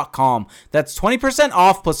manscaped.com. That's 20%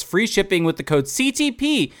 off plus free shipping with the code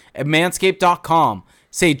CTP at manscaped.com.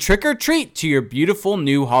 Say trick or treat to your beautiful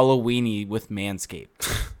new Halloweeny with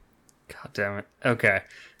Manscaped. God damn it. Okay.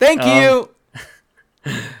 Thank you.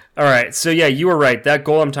 All right. So, yeah, you were right. That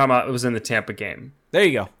goal I'm talking about was in the Tampa game. There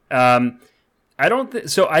you go. I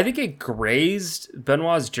think it grazed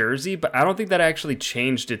Benoit's jersey, but I don't think that actually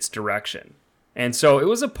changed its direction. And so it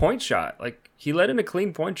was a point shot. Like, he let in a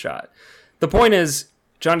clean point shot. The point is,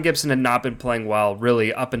 John Gibson had not been playing well,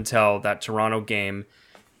 really, up until that Toronto game.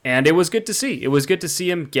 And it was good to see. It was good to see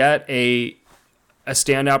him get a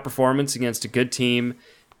standout performance against a good team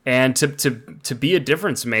and to be a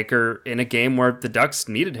difference maker in a game where the Ducks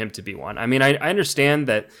needed him to be one. I mean, I understand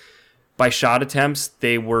that by shot attempts,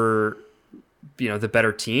 they were, the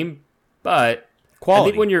better team, but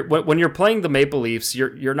quality. I think when you're playing the Maple Leafs,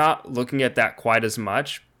 you're not looking at that quite as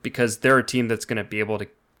much because they're a team that's going to be able to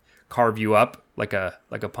carve you up like a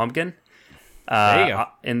pumpkin. There you go.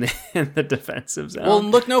 In the defensive zone. Well,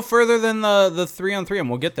 look no further than the 3-on-3, and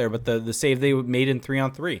we'll get there. But the save they made in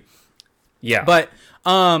 3-on-3. Yeah. But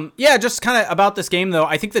just kind of about this game though,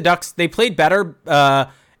 I think the Ducks they played better.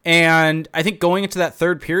 And I think going into that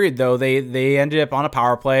third period though, they ended up on a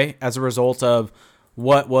power play as a result of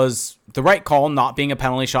what was the right call, not being a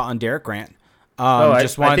penalty shot on Derek Grant. I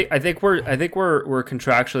think we're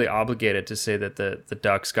contractually obligated to say that the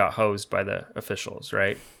Ducks got hosed by the officials,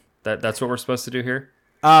 right? That's what we're supposed to do here.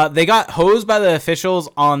 They got hosed by the officials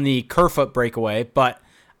on the Kerfoot breakaway, but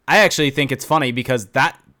I actually think it's funny because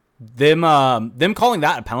them calling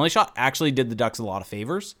that a penalty shot actually did the Ducks a lot of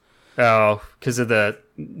favors. Oh, because they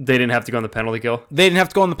didn't have to go on the penalty kill. They didn't have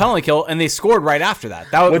to go on the penalty kill, and they scored right after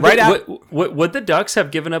that. Would the Ducks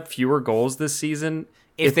have given up fewer goals this season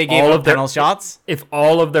if they gave up penalty shots. If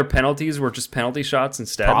all of their penalties were just penalty shots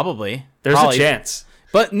instead, Probably. there's a chance.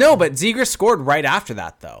 But Zegras scored right after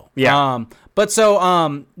that, though. Yeah. But so,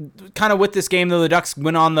 kind of with this game, though, the Ducks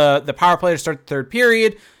went on the power play to start the third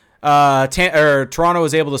period. Toronto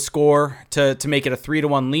was able to score to make it a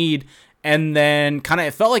 3-1 lead. And then kind of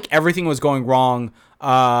it felt like everything was going wrong.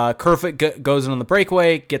 Kerfoot goes in on the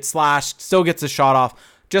breakaway, gets slashed, still gets a shot off.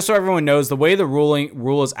 Just so everyone knows, the way the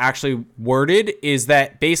rule is actually worded is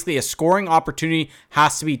that basically a scoring opportunity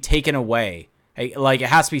has to be taken away. Like it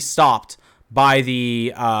has to be stopped by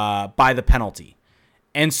the penalty.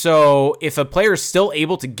 And so if a player is still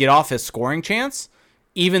able to get off his scoring chance,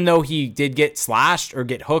 even though he did get slashed or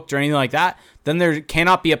get hooked or anything like that, then there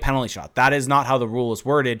cannot be a penalty shot. That is not how the rule is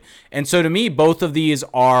worded. And so to me, both of these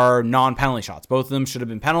are non-penalty shots. Both of them should have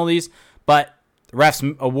been penalties, but the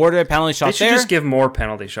refs awarded a penalty shot there. They should just give more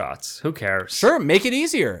penalty shots. Who cares? Sure, make it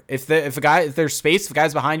easier. If there's space, if a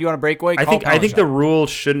guy's behind you on a breakaway, I think the rule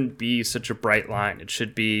shouldn't be such a bright line. It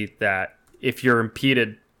should be that if you're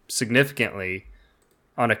impeded significantly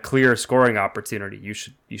on a clear scoring opportunity, you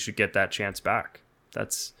should get that chance back.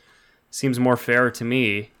 That's seems more fair to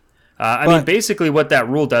me. I mean, basically what that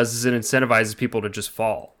rule does is it incentivizes people to just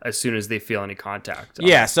fall as soon as they feel any contact.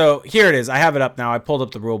 Yeah, so here it is. I have it up now. I pulled up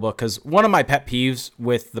the rule book because one of my pet peeves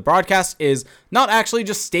with the broadcast is not actually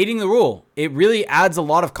just stating the rule. It really adds a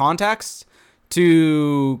lot of context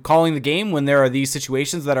to calling the game when there are these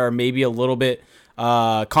situations that are maybe a little bit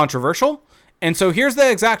controversial. And so here's the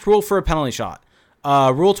exact rule for a penalty shot.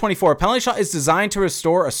 Rule 24, a penalty shot is designed to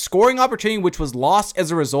restore a scoring opportunity which was lost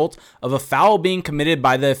as a result of a foul being committed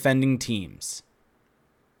by the offending teams.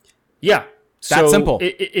 Yeah. That's simple.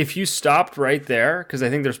 If you stopped right there, because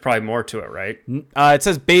I think there's probably more to it, right? It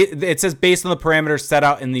says based on the parameters set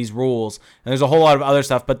out in these rules, and there's a whole lot of other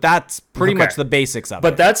stuff, but that's pretty much the basics of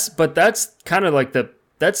it. But that's kind of like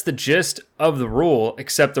that's the gist of the rule,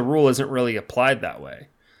 except the rule isn't really applied that way.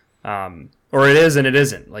 Or it is and it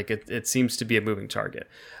isn't. Like it seems to be a moving target.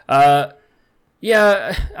 Yeah,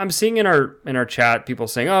 I'm seeing in our chat people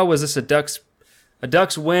saying, "Oh, was this a Ducks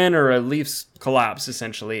win or a Leafs collapse?"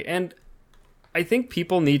 Essentially, and I think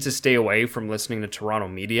people need to stay away from listening to Toronto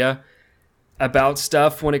media about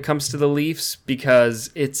stuff when it comes to the Leafs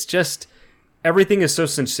because it's just everything is so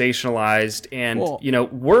sensationalized, and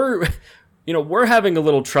we're having a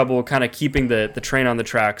little trouble kind of keeping the train on the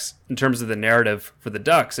tracks in terms of the narrative for the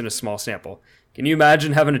Ducks in a small sample. Can you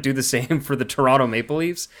imagine having to do the same for the Toronto Maple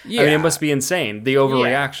Leafs? Yeah. I mean, it must be insane, the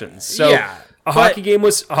overreactions. So a hockey game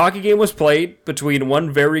was played between one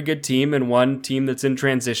very good team and one team that's in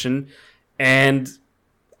transition. And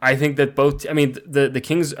I think that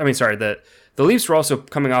the Leafs were also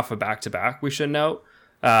coming off a back-to-back, we should note.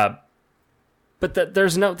 But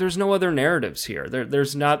there's no other narratives here.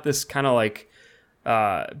 There's not this kind of like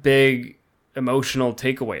big emotional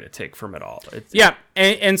takeaway to take from it all.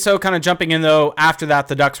 And so kind of jumping in though, after that,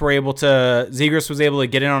 the Ducks were Zegras was able to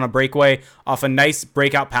get in on a breakaway off a nice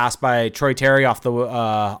breakout pass by Troy Terry off the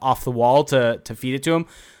wall to feed it to him.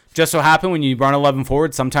 Just so happened when you run 11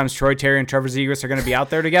 forward, sometimes Troy Terry and Trevor Zegras are going to be out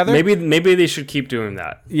there together. Maybe they should keep doing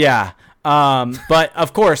that. Yeah. But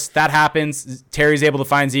of course that happens. Terry's able to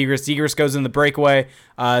find Zegras. Zegras goes in the breakaway,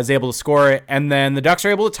 is able to score it. And then the Ducks are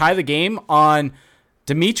able to tie the game on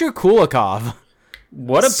Dmitry Kulikov.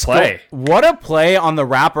 What a play. What a play on the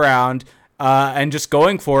wraparound, and just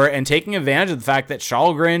going for it and taking advantage of the fact that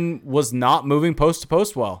Källgren was not moving post to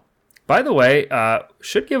post well. By the way,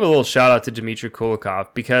 should give a little shout out to Dmitry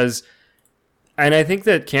Kulikov because, and I think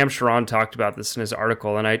that Cam Charron talked about this in his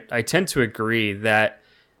article, and I tend to agree that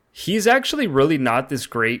he's actually really not this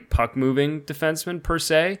great puck-moving defenseman per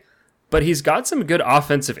se, but he's got some good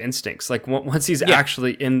offensive instincts. Like once he's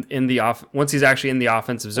actually in the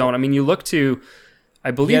offensive zone. I mean, you look to,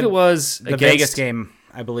 I believe it was the Vegas game.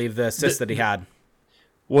 I believe the assist that he had.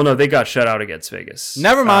 Well, no, they got shut out against Vegas.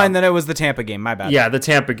 Never mind. Then it was the Tampa game. My bad. Yeah, the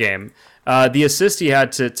Tampa game. The assist he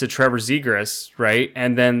had to Trevor Zegras, right?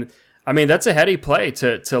 And then, I mean, that's a heady play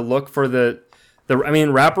to look for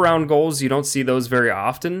wraparound goals. You don't see those very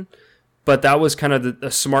often, but that was kind of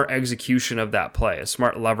the smart execution of that play, a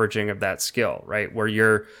smart leveraging of that skill, right? Where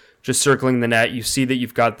you're just circling the net. You see that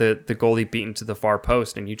you've got the goalie beaten to the far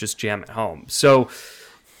post and you just jam it home. So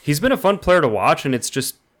he's been a fun player to watch, and it's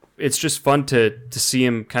just fun to see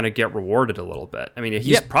him kind of get rewarded a little bit. I mean,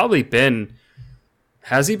 he's probably been...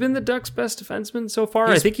 Has he been the Ducks' best defenseman so far?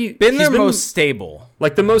 I think he's been their most stable.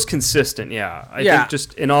 Like the most consistent, yeah. I think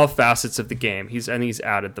just in all facets of the game, he's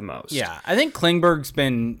added the most. Yeah, I think Klingberg's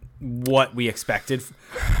been what we expected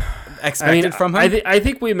from him. I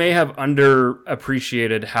think we may have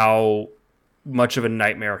underappreciated how much of a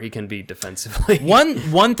nightmare he can be defensively.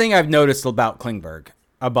 One thing I've noticed about Klingberg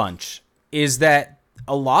a bunch is that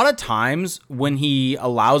a lot of times when he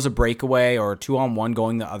allows a breakaway or a 2-on-1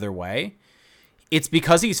 going the other way, it's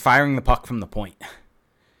because he's firing the puck from the point.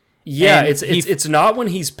 Yeah, And it's not when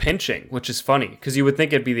he's pinching, which is funny because you would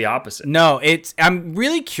think it'd be the opposite. No, I'm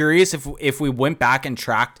really curious if we went back and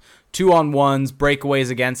tracked 2-on-1s, breakaways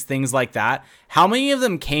against, things like that. How many of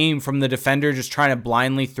them came from the defender just trying to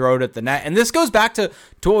blindly throw it at the net? And this goes back to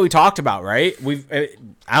what we talked about, right?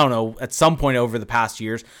 I don't know, at some point over the past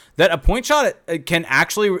years, that a point shot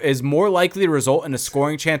is more likely to result in a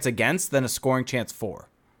scoring chance against than a scoring chance for.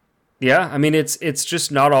 Yeah, I mean, it's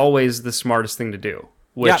just not always the smartest thing to do,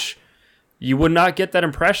 which you would not get that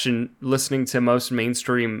impression listening to most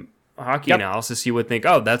mainstream hockey analysis. You would think,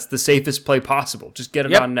 oh, that's the safest play possible. Just get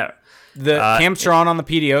it on net. Cam Charron on the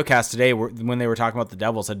PDO cast today, when they were talking about the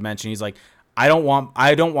Devils, had mentioned, he's like, I don't want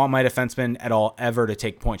my defenseman at all ever to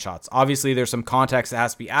take point shots. Obviously, there's some context that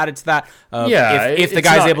has to be added to that. If the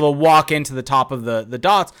guy's able to walk into the top of the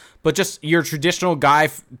dots, but just your traditional guy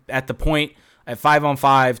at the point at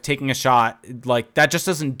 5-on-5 taking a shot, like that just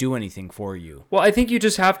doesn't do anything for you. Well, I think you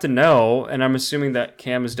just have to know, and I'm assuming that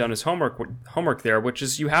Cam has done his homework there, which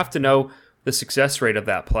is you have to know the success rate of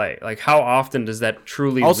that play. Like, how often does that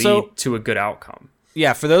truly lead to a good outcome?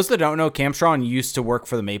 Yeah, for those that don't know, Cam Charron used to work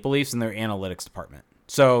for the Maple Leafs in their analytics department.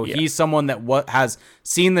 So he's someone that has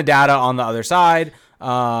seen the data on the other side.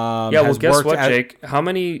 Well, guess what, Jake? How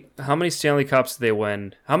many Stanley Cups did they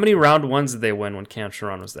win? How many round ones did they win when Cam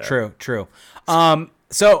Charron was there? True.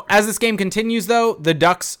 So as this game continues, though, the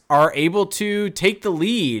Ducks are able to take the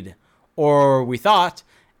lead, or we thought,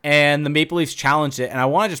 and the Maple Leafs challenged it. And I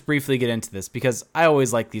want to just briefly get into this because I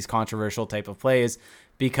always like these controversial type of plays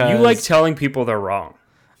because you like telling people they're wrong.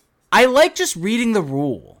 I like just reading the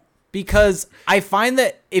rule because I find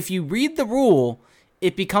that if you read the rule,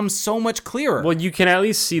 it becomes so much clearer. Well, you can at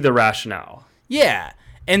least see the rationale. Yeah.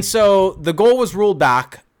 And so the goal was ruled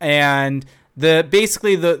back, and the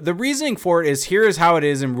reasoning for it is, here is how it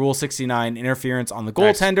is in Rule 69, interference on the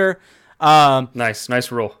goaltender.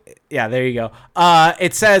 Nice rule. Yeah, there you go.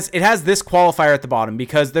 It says it has this qualifier at the bottom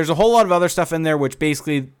because there's a whole lot of other stuff in there, which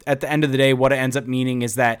basically at the end of the day, what it ends up meaning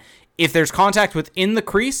is that if there's contact within the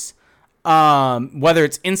crease, whether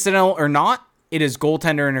it's incidental or not, it is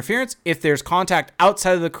goaltender interference. If there's contact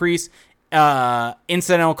outside of the crease,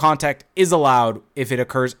 incidental contact is allowed if it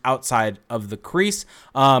occurs outside of the crease.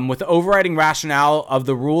 With the overriding rationale of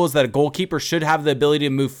the rule is that a goalkeeper should have the ability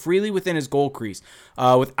to move freely within his goal crease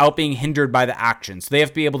without being hindered by the action. So they have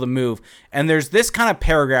to be able to move. And there's this kind of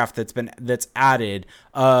paragraph that's added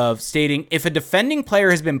of stating, if a defending player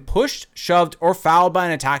has been pushed, shoved, or fouled by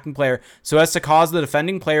an attacking player so as to cause the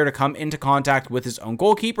defending player to come into contact with his own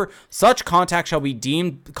goalkeeper, such contact shall be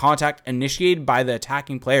deemed contact initiated by the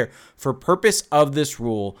attacking player for purpose of this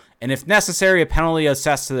rule, and if necessary, a penalty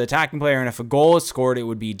assessed to the attacking player, and if a goal is scored, it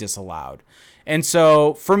would be disallowed. And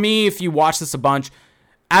so, for me, if you watch this a bunch,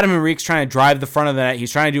 Adam Henrique's trying to drive the front of the net.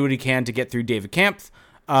 He's trying to do what he can to get through David Kampf.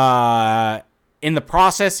 In the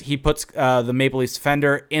process, he puts the Maple Leafs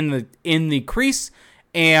defender in the crease,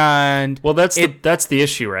 and that's the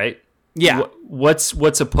issue, right? Yeah. What's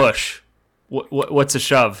a push? What's a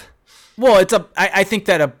shove? Well, I think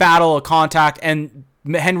that a battle, a contact, and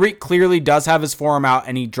Henrique clearly does have his forearm out,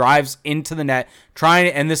 and he drives into the net,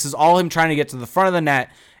 and this is all him trying to get to the front of the net,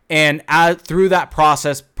 and through that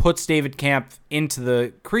process puts David Kampf into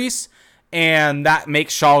the crease, and that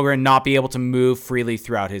makes Källgren not be able to move freely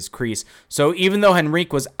throughout his crease. So even though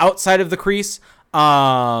Henrique was outside of the crease,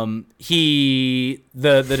 the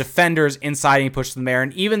defender's inside and he pushes them there,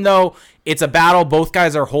 and even though it's a battle, both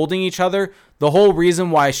guys are holding each other. The whole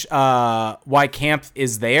reason why Kampf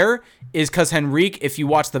is there is because Henrique, if you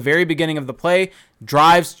watch the very beginning of the play,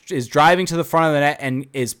 is driving to the front of the net and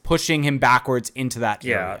is pushing him backwards into that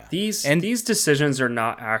area. These decisions are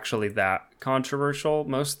not actually that controversial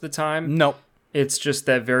most of the time. No. It's just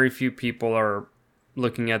that very few people are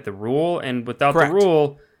looking at the rule, and without Correct. the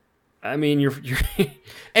rule, I mean, you're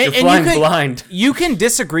flying blind. You can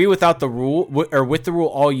disagree without the rule or with the rule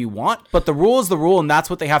all you want, but the rule is the rule, and that's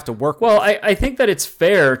what they have to work with. Well, I think that it's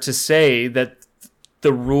fair to say that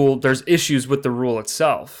the rule, there's issues with the rule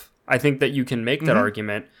itself. I think that you can make that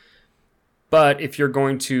argument, but if you're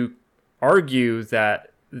going to argue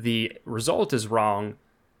that the result is wrong,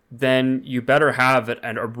 then you better have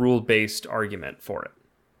a rule-based argument for it.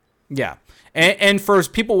 Yeah. And for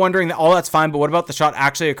people wondering that all that's fine, but what about the shot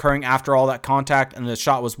actually occurring after all that contact and the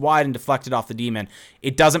shot was wide and deflected off the D-man?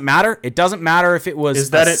 It doesn't matter. It doesn't matter if it was... Is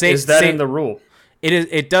that in the rule?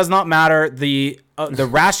 It does not matter. The the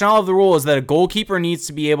rationale of the rule is that a goalkeeper needs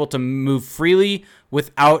to be able to move freely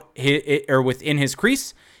within his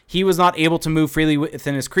crease. He was not able to move freely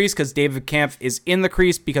within his crease because David Kampf is in the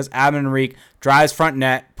crease because Adnan Henrique drives front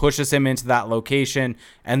net, pushes him into that location,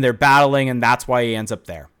 and they're battling, and that's why he ends up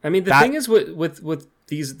there. I mean, the thing is with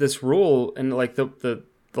this rule and like the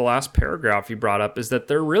last paragraph you brought up is that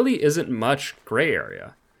there really isn't much gray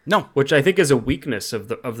area. No, which I think is a weakness of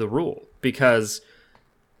the rule, because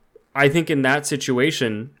I think in that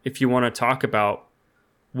situation, if you want to talk about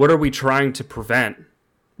what are we trying to prevent,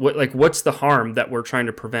 what's the harm that we're trying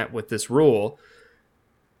to prevent with this rule?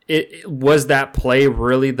 It was that play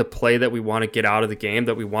really the play that we want to get out of the game,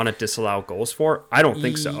 that we want to disallow goals for? I don't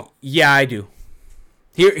think so. Yeah, I do.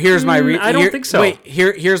 Here's my I don't think so. Wait,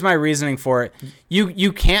 here's my reazoning for it.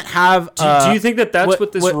 You can't have. Do you think that's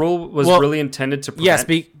what this rule was really intended to prevent?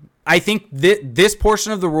 Yes, I think this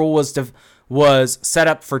portion of the rule was set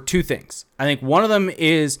up for two things. I think one of them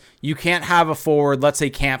is you can't have a forward, let's say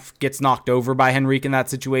Kampf gets knocked over by Henrique in that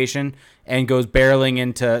situation and goes barreling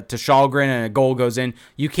into Shalgren and a goal goes in.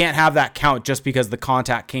 You can't have that count just because the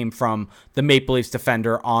contact came from the Maple Leafs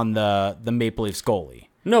defender on the Maple Leafs goalie.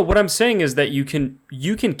 No, what I'm saying is that you can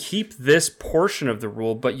keep this portion of the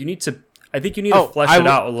rule, but I think you need to flesh it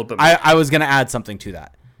out a little bit more. I was going to add something to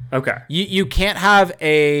that. Okay. You can't have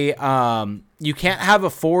a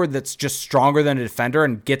forward that's just stronger than a defender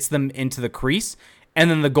and gets them into the crease,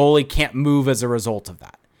 and then the goalie can't move as a result of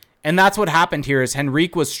that. And that's what happened here is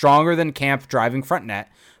Henrique was stronger than Kampf driving front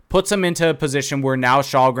net, puts him into a position where now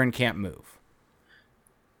Shalgren can't move.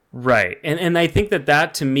 Right. And I think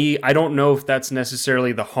that to me, I don't know if that's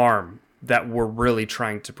necessarily the harm that we're really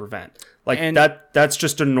trying to prevent. That's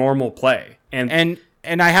just a normal play. And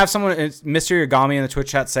I have someone, Mr. Yagami in the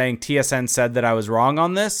Twitch chat saying TSN said that I was wrong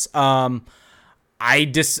on this. I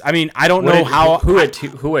don't know how. Who at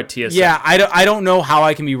TSN? Yeah, I don't know how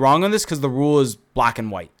I can be wrong on this because the rule is black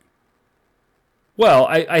and white. Well,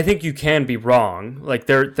 I think you can be wrong. Like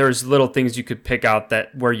there's little things you could pick out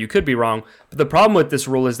where you could be wrong. But the problem with this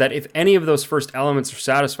rule is that if any of those first elements are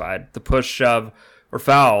satisfied, the push, shove, or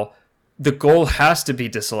foul, the goal has to be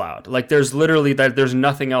disallowed. Like there's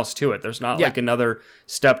nothing else to it. There's not like another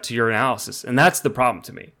step to your analysis. And that's the problem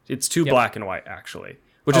to me. It's too black and white actually.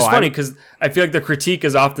 Which is funny because I feel like the critique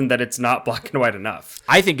is often that it's not black and white enough.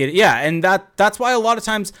 I think and that's why a lot of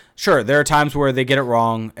times, sure, there are times where they get it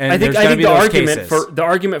wrong. And I think the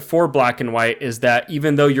argument for black and white is that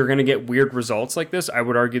even though you're going to get weird results like this, I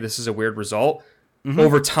would argue this is a weird result. Mm-hmm.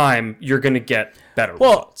 Over time, you're going to get better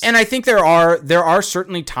results. And I think there are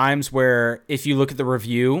certainly times where if you look at the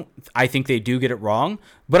review, I think they do get it wrong.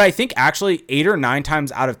 But I think actually 8 or 9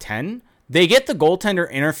 times out of 10, they get the goaltender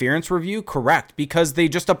interference review correct because they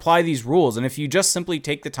just apply these rules. And if you just simply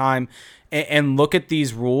take the time and look at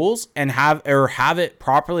these rules and have it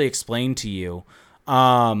properly explained to you,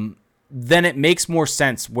 then it makes more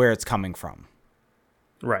sense where it's coming from.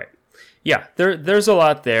 Right. Yeah. There's a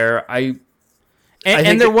lot there.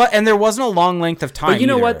 And there wasn't a long length of time. But you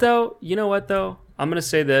know what though? I'm gonna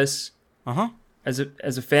say this. As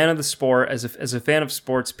a fan of the sport, as a fan of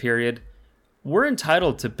sports, period. We're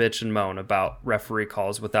entitled to bitch and moan about referee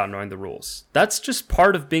calls without knowing the rules. That's just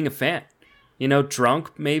part of being a fan.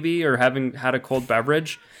 Drunk maybe or having had a cold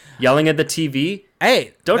beverage, yelling at the TV.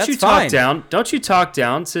 Hey, don't you talk down? Don't you talk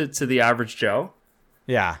down to the average Joe?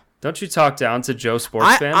 Yeah. Don't you talk down to Joe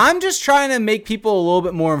sports fan? I'm just trying to make people a little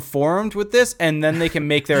bit more informed with this, and then they can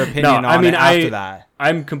make their opinion on it after that.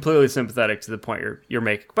 I'm completely sympathetic to the point you're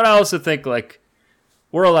making, but I also think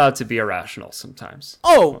we're allowed to be irrational sometimes.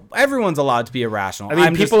 Oh, everyone's allowed to be irrational. I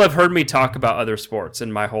mean, people have heard me talk about other sports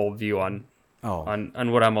and my whole view on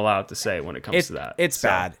what I'm allowed to say when it comes to that. It's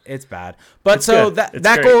bad. It's bad. But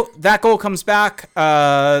that goal comes back.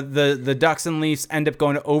 The Ducks and Leafs end up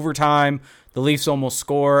going to overtime. The Leafs almost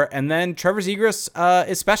score, and then Trevor Zegras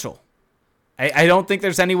is special. I don't think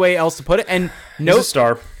there's any way else to put it. And he's a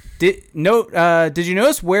star. Did you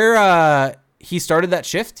notice where he started that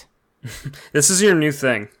shift? This is your new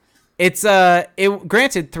thing. It's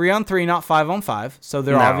granted 3-on-3, not 5-on-5, so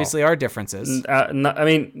there obviously are differences.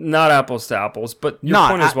 Not apples to apples, but your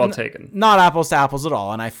point is well taken. Not apples to apples at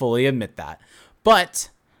all, and I fully admit that. But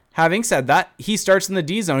having said that, he starts in the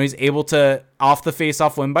D zone. He's able to off the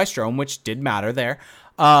face-off win by Strome, which did matter there.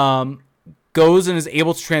 Goes and is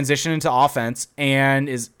able to transition into offense and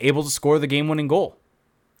is able to score the game-winning goal.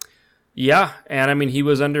 Yeah, and he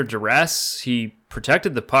was under duress. He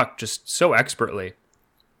protected the puck just so expertly.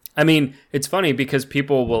 It's funny because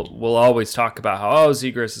people will always talk about how,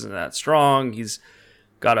 Zegras isn't that strong. He's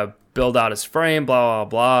got to build out his frame, blah,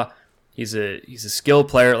 blah, blah. He's a skill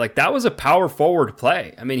player. Like, that was a power forward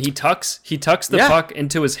play. I mean, he tucks the puck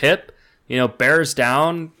into his hip, bears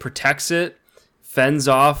down, protects it, fends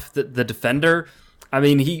off the defender. I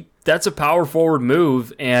mean, that's a power forward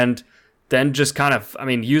move, and then just kind of,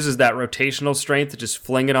 uses that rotational strength to just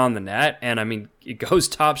fling it on the net. And it goes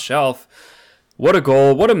top shelf. What a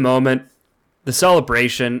goal. What a moment. The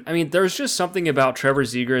celebration. There's just something about Trevor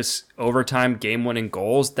Zegras' overtime game-winning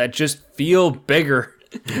goals that just feel bigger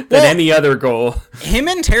than any other goal. Him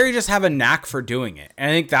and Terry just have a knack for doing it.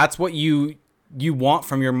 And I think that's what you want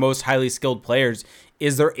from your most highly skilled players,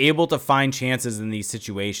 is they're able to find chances in these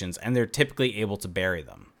situations, and they're typically able to bury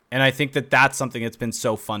them. And I think that's something that's been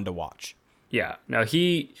so fun to watch. Yeah. No,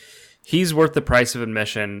 he's worth the price of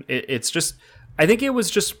admission. It's just, I think it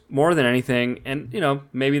was just more than anything, and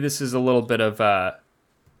maybe this is a little bit of a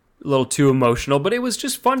little too emotional, but it was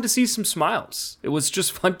just fun to see some smiles. It was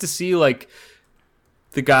just fun to see, like,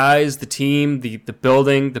 the guys, the team, the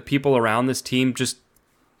building, the people around this team just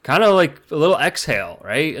kind of like a little exhale,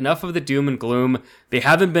 right? Enough of the doom and gloom. They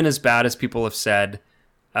haven't been as bad as people have said.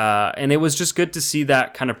 And it was just good to see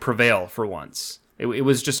that kind of prevail for once. It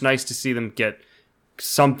was just nice to see them get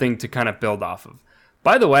something to kind of build off of.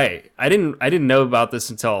 By the way, I didn't know about this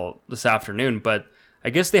until this afternoon, but I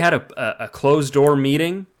guess they had a closed door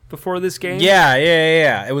meeting before this game.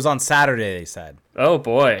 Yeah. It was on Saturday, they said. Oh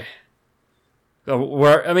boy.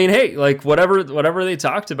 Hey, like, whatever they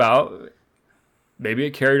talked about, maybe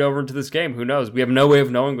it carried over into this game. Who knows? We have no way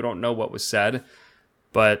of knowing. We don't know what was said,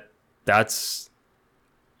 but I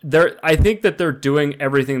think that they're doing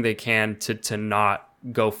everything they can to not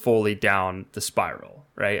go fully down the spiral,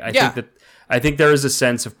 right? I think there is a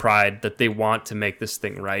sense of pride that they want to make this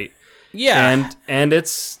thing right. Yeah. And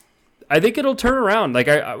I think it'll turn around. Like,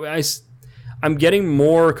 I'm getting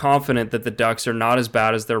more confident that the Ducks are not as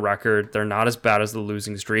bad as their record. They're not as bad as the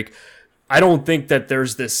losing streak. I don't think that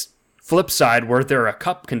there's this flip side where they're a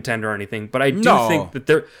cup contender or anything, but I do think that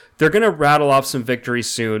they're going to rattle off some victories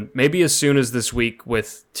soon, maybe as soon as this week,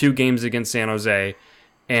 with 2 games against San Jose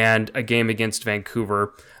and a game against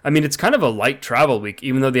Vancouver. It's kind of a light travel week,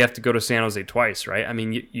 even though they have to go to San Jose twice, right?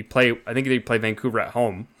 You play, I think they play Vancouver at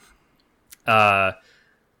home.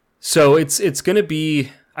 So it's going to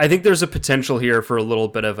be, I think there's a potential here for a little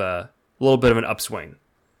bit of an upswing.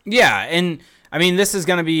 Yeah, and this is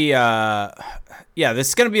going to be this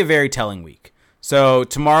is going to be a very telling week. So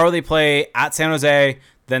tomorrow they play at San Jose,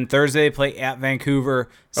 then Thursday they play at Vancouver,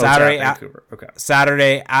 Saturday at Vancouver. Okay.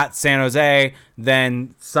 Saturday at San Jose,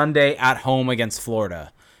 then Sunday at home against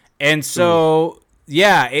Florida. And so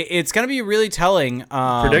it's going to be really telling.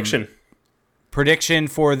 Prediction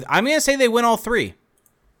for I'm going to say they win all 3.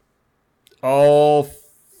 All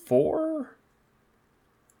 4?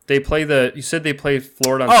 You said they play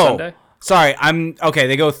Florida on Sunday? Sorry,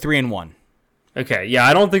 they go 3-1. Okay, yeah,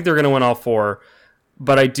 I don't think they're going to win all 4,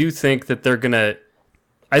 but I do think that they're going to.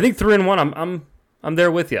 I think 3-1. I'm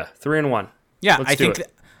there with you. 3-1. Yeah,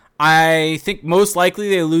 I think most likely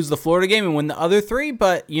they lose the Florida game and win the other 3,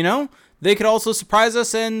 but they could also surprise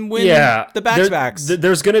us and win the back-to-backs.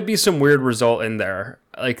 There's going to be some weird result in there.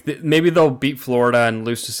 Like, maybe they'll beat Florida and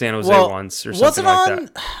lose to San Jose once or something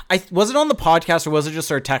like that. Was it on the podcast, or was it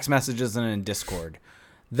just our text messages and in Discord?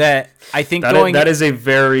 That I think that is a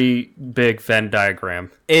very big Venn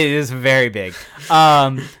diagram. It is very big.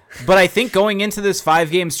 But I think going into this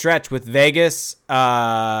 5-game stretch with Vegas,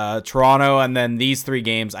 Toronto, and then these 3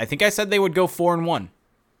 games, I think I said they would go 4-1.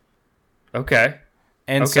 Okay.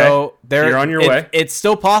 And so you're on your way. It's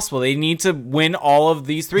still possible. They need to win all of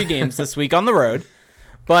these 3 games this week on the road,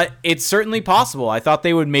 but it's certainly possible. I thought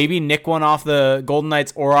they would maybe nick one off the Golden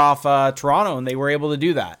Knights or off Toronto, and they were able to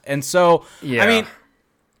do that. And so,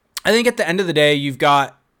 I think at the end of the day, you've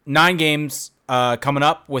got 9 games coming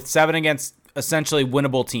up with 7 against essentially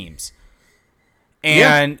winnable teams.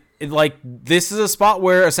 And this is a spot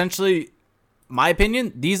where essentially, my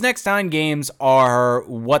opinion, these next 9 games are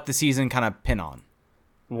what the season kind of pin on.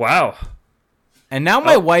 Wow. And now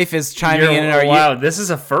my wife is chiming in. Wow, this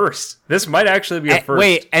is a first. This might actually be a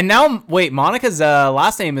first. Monica's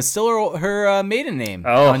last name is still her maiden name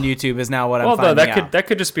on YouTube is now what I'm finding out. That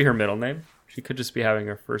could just be her middle name. She could just be having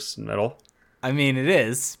her first and middle. It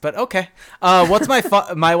is, but okay. What's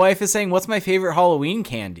my wife is saying, what's my favorite Halloween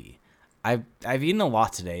candy? I've eaten a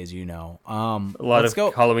lot today, as you know. A lot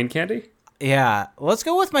of Halloween candy? Yeah. Let's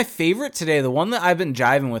go with my favorite today. The one that I've been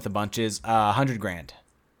jiving with a bunch is 100 grand.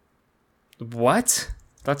 What?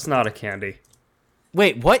 That's not a candy.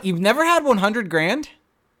 Wait, what? You've never had 100 grand?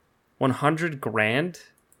 100 grand?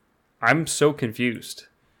 I'm so confused.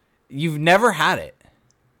 You've never had it?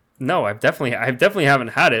 No, I definitely haven't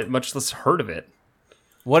had it, much less heard of it.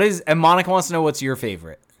 And Monica wants to know what's your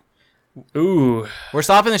favorite. Ooh. We're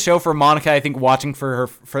stopping the show for Monica, I think, watching for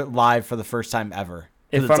live for the first time ever.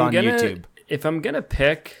 If it's on YouTube. If I'm gonna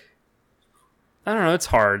pick, I don't know, it's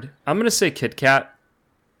hard. I'm gonna say Kit Kat.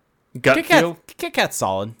 Gut feel. Kit Kat's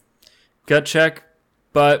solid. Gut check.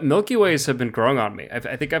 But Milky Ways have been growing on me.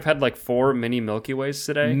 I think I've had like 4 mini Milky Ways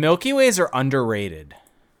today. Milky Ways are underrated.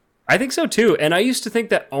 I think so too. And I used to think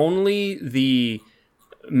that only the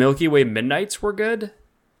Milky Way Midnights were good.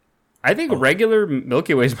 I think regular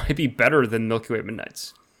Milky Ways might be better than Milky Way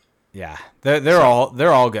Midnights. Yeah, they're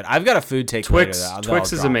all good. I've got a food take Twix. later.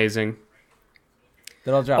 Twix is amazing.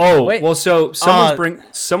 That'll drop. Oh, wait. well, so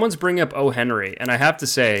someone's bringing up O. Henry, and I have to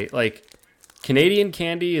say, like, Canadian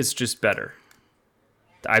candy is just better.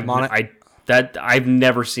 I've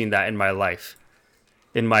never seen that in my life.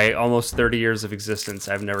 In my almost 30 years of existence,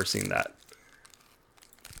 I've never seen that.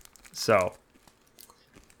 So,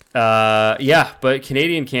 yeah, but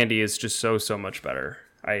Canadian candy is just so much better.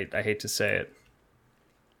 I hate to say it.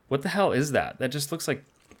 What the hell is that? That just looks like,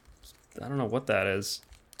 I don't know what that is.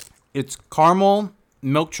 It's caramel,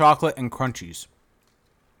 milk chocolate, and crunchies.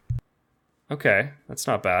 Okay, that's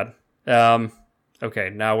not bad. Okay,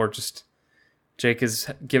 now Jake is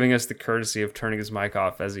giving us the courtesy of turning his mic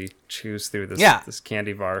off as he chews through this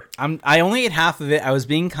candy bar. I only ate half of it. I was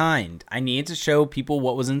being kind. I needed to show people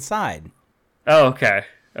what was inside. Oh, okay.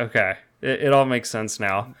 It all makes sense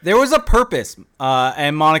now. There was a purpose.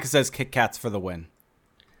 And Monica says Kit Kats for the win.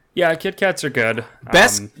 Yeah, Kit Kats are good.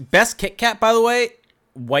 Best Kit Kat, by the way,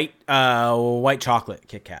 white chocolate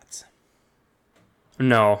Kit Kats.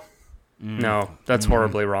 No, that's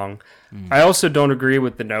horribly wrong. I also don't agree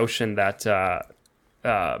with the notion that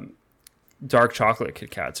dark chocolate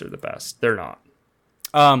Kit Kats are the best. They're not.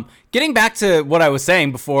 Getting back to what I was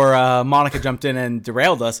saying before Monica jumped in and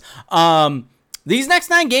derailed us. These next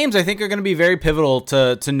 9 games, I think, are going to be very pivotal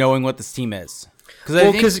to knowing what this team is.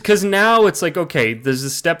 Because now it's like, okay, there's a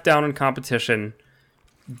step down in competition.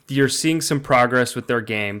 You're seeing some progress with their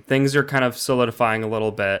game. Things are kind of solidifying a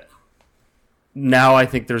little bit. Now I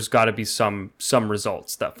think there's got to be some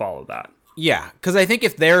results that follow that. Yeah, because I think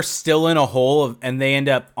if they're still in a hole and they end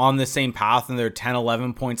up on the same path and they're 10,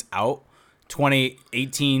 11 points out, 20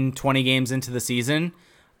 games into the season,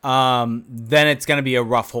 then it's going to be a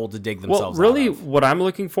rough hole to dig themselves out of. What I'm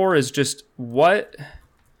looking for is just what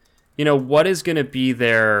is going to be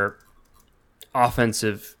their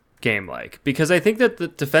offensive game like? Because I think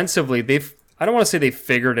that defensively, I don't want to say they've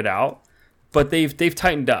figured it out, but they've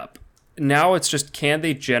tightened up. Now it's just, can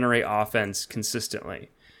they generate offense consistently?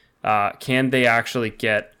 Can they actually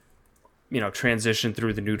get, transition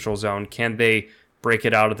through the neutral zone? Can they break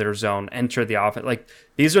it out of their zone, enter the offense? Like,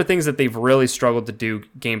 these are things that they've really struggled to do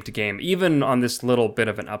game to game, even on this little bit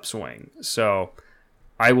of an upswing. So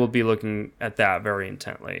I will be looking at that very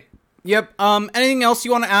intently. Yep. Anything else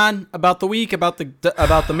you want to add about the week, about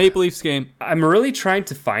the Maple Leafs game? I'm really trying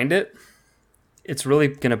to find it. It's really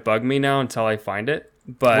going to bug me now until I find it.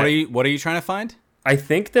 But what are you trying to find? I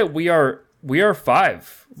think that we are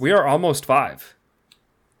 5. We are almost 5.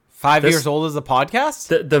 5 years old as a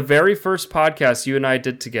podcast? The very first podcast you and I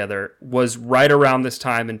did together was right around this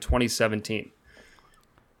time in 2017.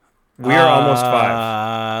 We are almost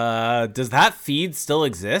 5. Does that feed still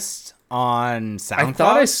exist on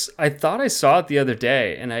SoundCloud? I thought I saw it the other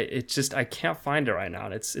day, and I can't find it right now.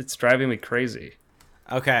 It's driving me crazy.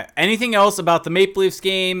 Okay. Anything else about the Maple Leafs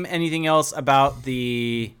game? Anything else about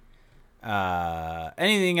anything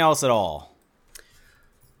else at all?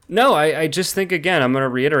 No, I just think, again, I'm going to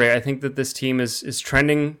reiterate, I think that this team is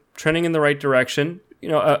trending in the right direction.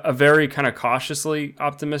 A very kind of cautiously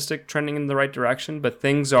optimistic trending in the right direction, but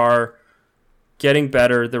things are getting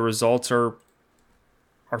better. The results are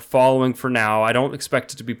following for now. I don't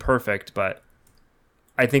expect it to be perfect, but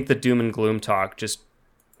I think the doom and gloom talk, just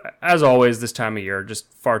as always this time of year,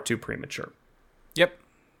 just far too premature.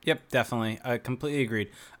 Yep, definitely. I completely agreed.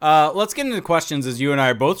 Let's get into the questions, as you and I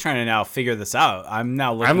are both trying to now figure this out. I'm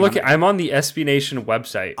on the SB Nation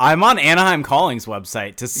website. I'm on Anaheim Calling's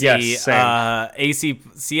website to see same.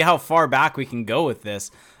 see how far back we can go with this.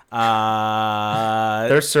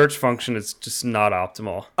 Their search function is just not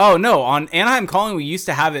optimal. Oh no, on Anaheim Calling we used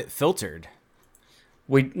to have it filtered.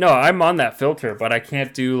 I'm on that filter, but I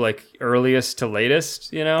can't do like earliest to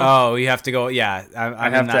latest, Oh, you have to go. Yeah. I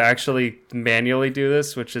have to actually manually do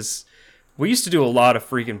this, which is, we used to do a lot of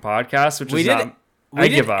freaking podcasts, which I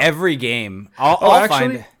give up every game. I'll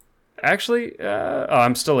find it. Actually,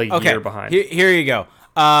 I'm still a year behind. Here you go.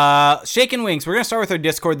 Shaken Wings. We're going to start with our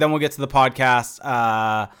Discord, then we'll get to the podcast,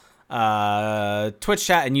 Twitch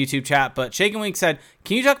chat and YouTube chat. But Shaken Wings said,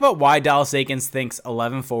 can you talk about why Dallas Eakins thinks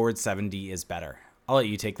 11 forward 7D is better? I'll let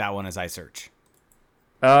you take that one as I search.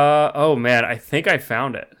 Oh man, I think I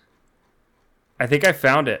found it.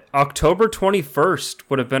 October 21st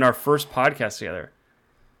would have been our first podcast together.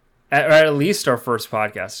 At least our first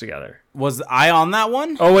podcast together. Was I on that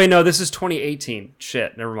one? Oh wait, no, this is 2018.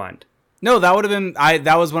 Shit, never mind. No, that would have been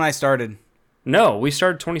that was when I started. No, we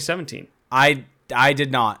started 2017. I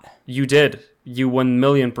did not. You did. You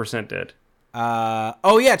 1,000,000% did.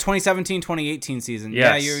 Oh yeah, 2017, 2018 season.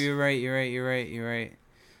 Yes. Yeah, you're right.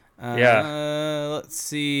 Yeah. Let's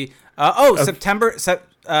see. September.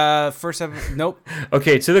 First. Nope.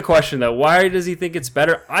 Okay, to the question though, why does he think it's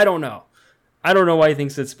better? I don't know why he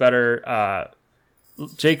thinks it's better.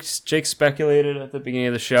 Jake speculated at the beginning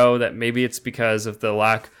of the show that maybe it's because of the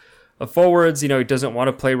lack of forwards. He doesn't want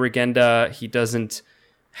to play Regenda. He doesn't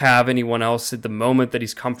have anyone else at the moment that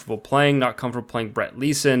he's comfortable playing. Not comfortable playing Brett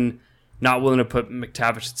Leeson. Not willing to put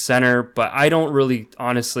McTavish at center. But I don't really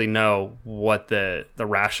honestly know what the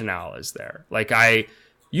rationale is there. Like, I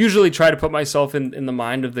usually try to put myself in the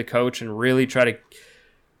mind of the coach and really try to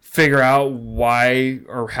figure out why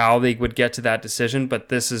or how they would get to that decision. But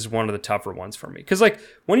this is one of the tougher ones for me. Because, like,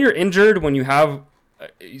 when you're injured, when you have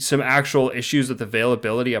some actual issues with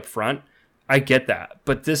availability up front, I get that.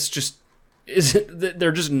 But this just isn't,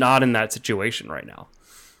 they're just not in that situation right now.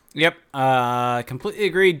 Yep, completely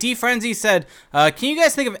agree. D Frenzy said, can you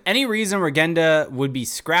guys think of any reason Regenda would be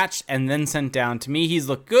scratched and then sent down? To me, he's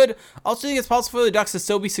looked good. Also think it's possible for the Ducks to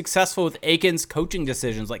still be successful with Aikens' coaching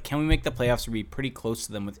decisions. Like, can we make the playoffs or be pretty close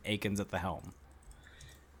to them with Aikens at the helm?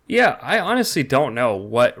 Yeah, I honestly don't know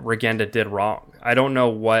what Regenda did wrong. I don't know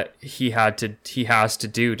what he has to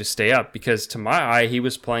do to stay up, because to my eye, he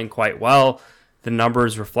was playing quite well. The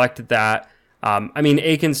numbers reflected that.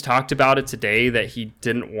 Aikens talked about it today that he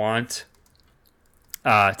didn't want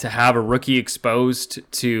to have a rookie exposed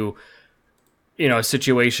to, a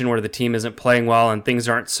situation where the team isn't playing well and things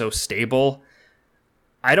aren't so stable.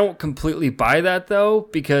 I don't completely buy that, though,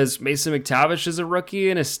 because Mason McTavish is a rookie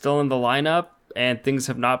and is still in the lineup and things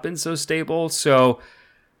have not been so stable. So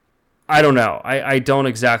I don't know. I don't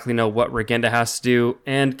exactly know what Regenda has to do.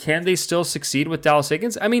 And can they still succeed with Dallas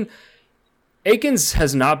Aikens? Aikens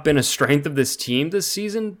has not been a strength of this team this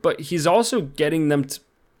season, but he's also getting them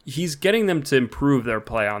to improve their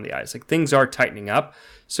play on the ice. Like, things are tightening up.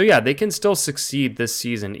 So yeah, they can still succeed this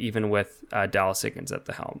season even with Dallas Aikens at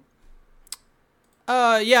the helm.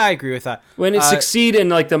 Yeah, I agree with that. When it succeed in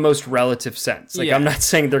like the most relative sense. Like, yeah. I'm not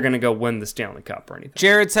saying they're going to go win the Stanley Cup or anything.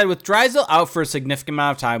 Jared said, with Drysdale out for a significant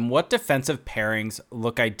amount of time, what defensive pairings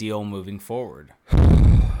look ideal moving forward?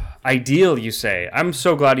 Ideal, you say? I'm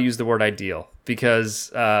so glad you used the word ideal,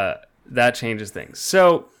 because that changes things.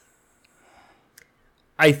 So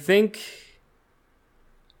I think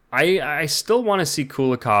I still want to see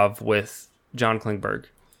Kulikov with John Klingberg.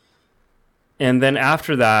 And then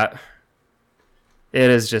after that, it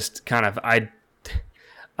is just kind of,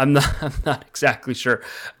 I'm not exactly sure.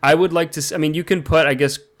 I would like to, you can put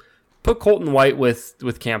Colton White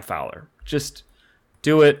with Cam Fowler. Just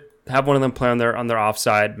do it. Have one of them play on their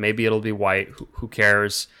offside. Maybe it'll be White. Who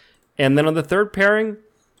cares? And then on the third pairing,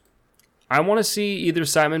 I want to see either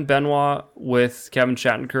Simon Benoit with Kevin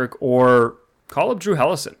Shattenkirk or call up Drew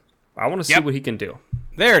Hellison. I want to see what he can do.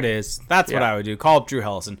 There it is. That's what I would do. Call up Drew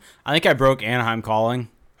Hellison. I think I broke Anaheim calling.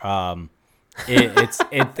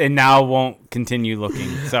 It now won't continue looking.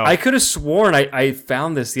 So I could have sworn I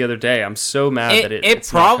found this the other day. I'm so mad that it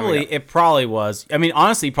probably was.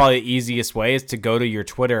 Honestly, probably the easiest way is to go to your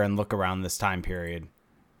Twitter and look around this time period.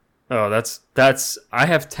 Oh, that's I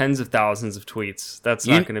have tens of thousands of tweets. That's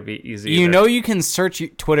not going to be easy. You can search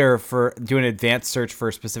Twitter for do an advanced search for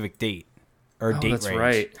a specific date or date that's range.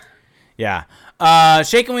 Right. Yeah.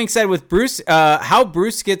 Shake and Wing said with Bruce, how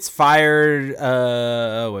Bruce gets fired.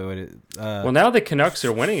 Well, now the Canucks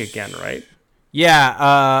are winning again, right?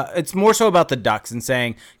 Yeah. It's more so about the Ducks and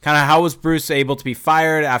saying kind of how was Bruce able to be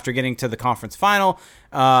fired after getting to the conference final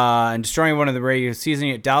and destroying one of the regular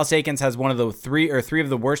season. Dallas Aikens has one of the three of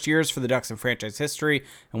the worst years for the Ducks in franchise history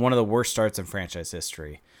and one of the worst starts in franchise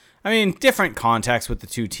history. Different context with the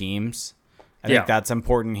two teams. I think that's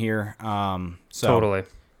important here. Totally.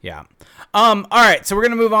 Yeah. All right. So we're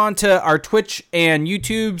going to move on to our Twitch and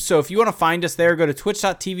YouTube. So if you want to find us there, go to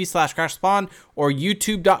twitch.tv/CrashSpawn or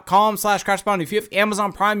youtube.com/CrashSpawn. If you have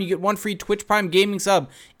Amazon Prime, you get one free Twitch Prime gaming sub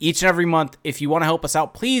each and every month. If you want to help us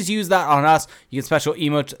out, please use that on us. You get special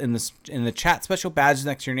emotes in the chat, special badges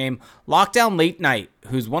next to your name. Lockdown Late Night,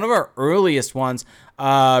 who's one of our earliest ones,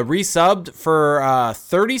 resubbed for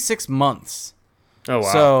 36 months. Oh,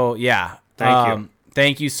 wow. So, yeah. Thank you.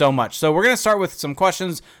 Thank you so much. So we're going to start with some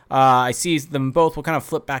questions. I see them both. We'll kind of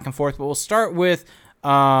flip back and forth, but we'll start with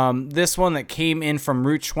This one that came in from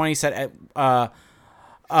Root 20 said,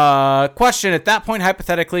 question, at that point,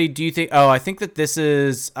 hypothetically, do you think, I think that this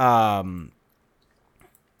is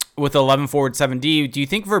with 11 forward 7D, do you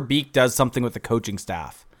think Verbeek does something with the coaching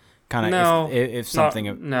staff? Kind of, no, if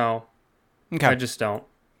something. No. Okay. I just don't.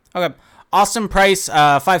 Okay. Austin Price,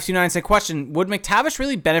 529 said, question, would McTavish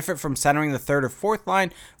really benefit from centering the third or fourth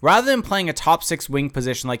line rather than playing a top six wing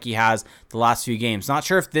position like he has the last few games? Not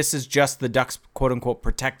sure if this is just the Ducks, quote unquote,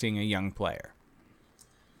 protecting a young player.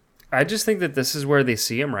 I just think that this is where they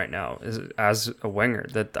see him right now as a winger.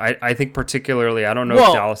 That I think particularly, I don't know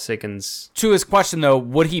if Dallas Eakins... To his question, though,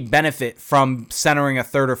 would he benefit from centering a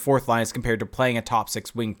third or fourth line as compared to playing a top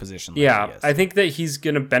six wing position? Like yeah, he is? I think that he's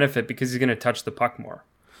going to benefit because he's going to touch the puck more.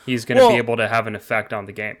 He's going to be able to have an effect on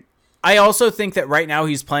the game. I also think that right now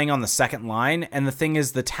he's playing on the second line, and the thing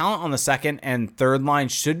is the talent on the second and third line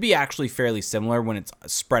should be actually fairly similar when it's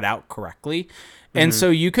spread out correctly. And so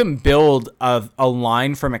you can build a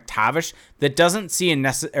line for McTavish that doesn't see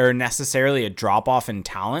necessarily a drop-off in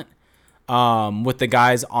talent with the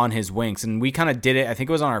guys on his wings. And we kind of did it, I think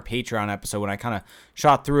it was on our Patreon episode when I kind of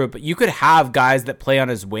shot through it. But you could have guys that play on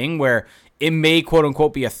his wing where it may,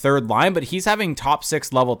 quote-unquote, be a third line, but he's having top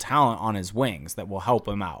six level talent on his wings that will help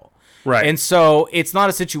him out. Right. And so it's not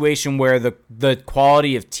a situation where the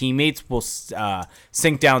quality of teammates will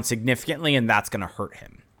sink down significantly, and that's going to hurt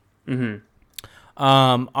him. Mm-hmm.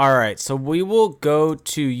 All right, so we will go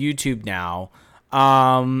to YouTube now.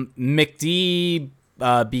 McD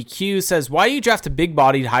BQ says, why do you draft a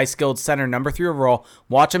big-bodied, high-skilled center, number 3 overall,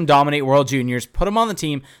 watch him dominate World Juniors, put him on the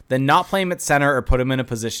team, then not play him at center or put him in a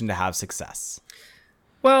position to have success?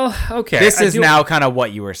 Well, okay. This is now kind of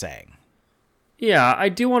what you were saying. Yeah, I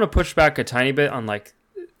do want to push back a tiny bit on, like,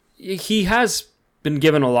 he has been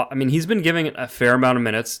given a lot. I mean, he's been giving a fair amount of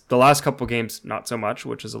minutes. The last couple games, not so much,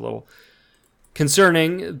 which is a little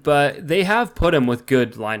concerning, but they have put him with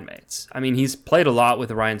good line mates. I mean, he's played a lot with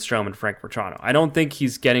Ryan Strome and Frank Bertrano. I don't think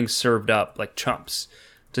he's getting served up like chumps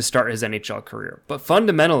to start his NHL career. But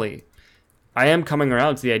fundamentally, I am coming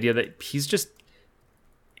around to the idea that he's just...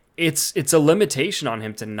 It's a limitation on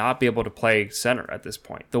him to not be able to play center at this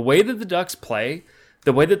point. The way that the Ducks play,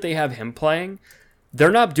 the way that they have him playing,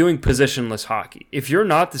 they're not doing positionless hockey. If you're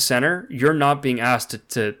not the center, you're not being asked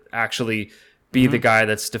to actually be the guy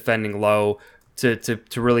that's defending low, to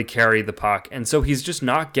really carry the puck. And so he's just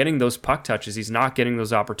not getting those puck touches. He's not getting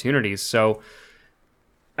those opportunities. So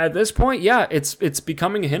at this point, yeah, it's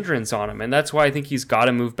becoming a hindrance on him. And that's why I think he's got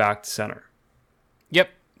to move back to center. Yep,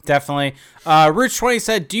 definitely. Rich 20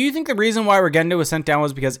 said, do you think the reason why Regendo was sent down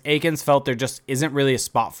was because Eakins felt there just isn't really a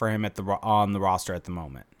spot for him on the roster at the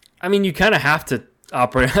moment? I mean, you kind of have to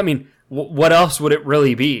operate. I mean, what else would it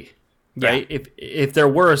really be? Right? Yeah. If there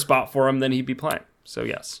were a spot for him, then he'd be playing. So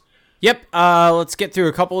yes. Yep. Let's get through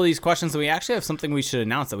a couple of these questions. We actually have something we should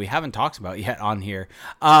announce that we haven't talked about yet on here.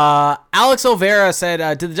 Alex Olvera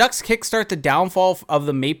said, did the Ducks kickstart the downfall of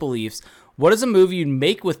the Maple Leafs? What is a move you'd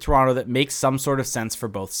make with Toronto that makes some sort of sense for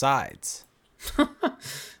both sides?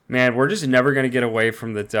 Man, we're just never going to get away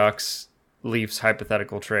from the Ducks Leafs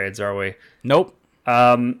hypothetical trades, are we? Nope.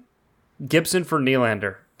 Gibson for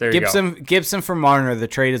Nylander. There you go. Gibson for Marner. The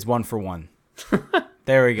trade is 1-for-1.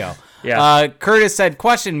 There we go. Yeah. Curtis said,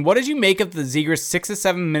 question, what did you make of the Zegras 6 to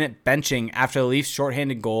 7 minute benching after the Leafs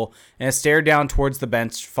shorthanded goal and a stare down towards the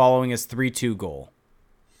bench following his 3-2 goal?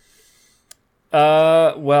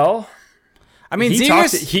 Well, I mean,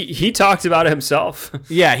 he talked about it himself.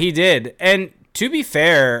 Yeah, he did. And to be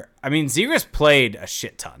fair, I mean, Zegras played a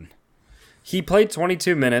shit ton. He played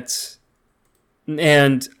 22 minutes,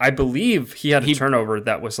 and I believe he had a turnover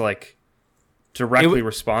that was like directly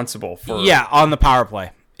responsible for. Yeah, on the power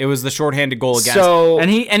play. It was the shorthanded goal against. So, and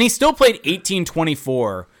he still played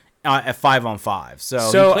 18-24 at 5-on-5. So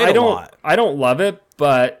he played a lot. I don't love it,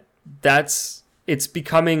 but it's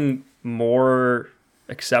becoming more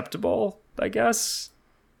acceptable, I guess.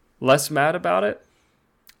 Less mad about it.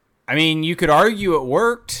 I mean, you could argue it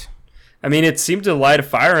worked. I mean, it seemed to light a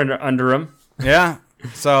fire under him. Yeah.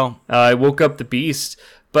 So I woke up the beast.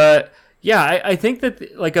 But yeah, I think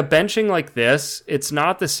that like a benching like this, it's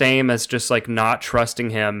not the same as just like not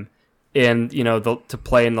trusting him in, to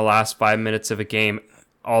play in the last 5 minutes of a game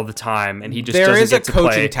all the time, and he just doesn't get to play.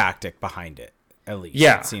 There is a coaching tactic behind it, at least.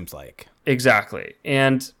 Yeah, it seems like. Exactly.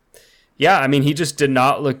 And yeah, I mean, he just did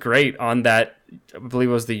not look great on that, I believe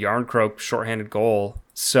it was the Yarncroke shorthanded goal.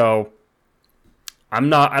 So I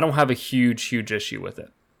don't have a huge issue with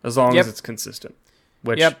it as long as it's consistent,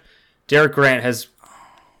 which Derek Grant has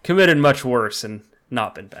committed much worse and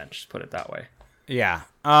not been benched, put it that way. Yeah.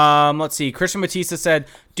 Let's see. Christian Batista said,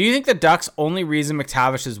 do you think the Ducks' only reason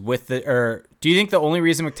McTavish is with the Do you think the only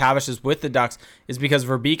reason McTavish is with the Ducks is because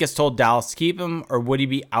Verbeek has told Dallas to keep him, or would he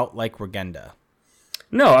be out like Regenda?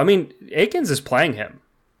 No, I mean, Aikens is playing him.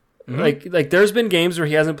 Like there's been games where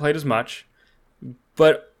he hasn't played as much,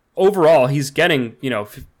 but overall he's getting,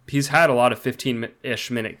 he's had a lot of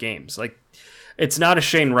 15-ish minute games. Like, it's not a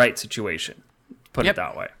Shane Wright situation, put it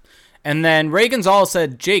that way. And then Ray Gonzalez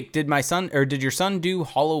said, Jake, did your son do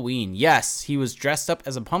Halloween? Yes, he was dressed up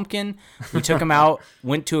as a pumpkin. We took him out,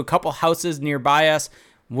 went to a couple houses nearby us.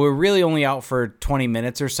 We're really only out for 20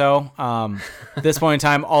 minutes or so. At this point in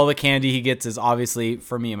time, all the candy he gets is obviously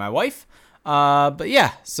for me and my wife. But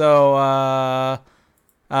yeah, so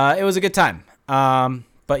it was a good time.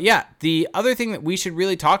 But yeah, the other thing that we should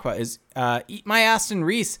really talk about is Eat My Aston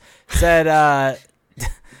Reese said,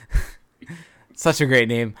 such a great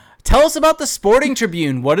name. Tell us about the Sporting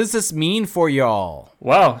Tribune. What does this mean for y'all?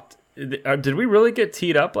 Wow. Did we really get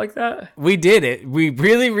teed up like that? We did it. We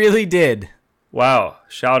really, really did. Wow.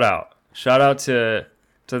 Shout out. Shout out to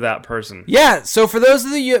that person. Yeah. So for those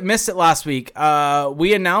of you that missed it last week,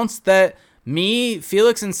 we announced that me,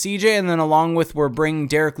 Felix, and CJ, and then along with we're bringing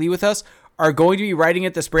Derek Lee with us, are going to be writing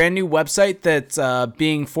at this brand new website that's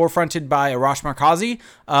being forefronted by Arash Markazi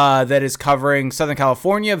that is covering Southern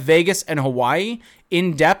California, Vegas, and Hawaii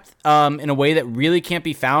in depth in a way that really can't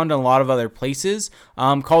be found in a lot of other places,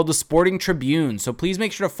 called the Sporting Tribune. So please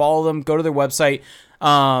make sure to follow them. Go to their website.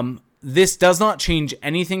 This does not change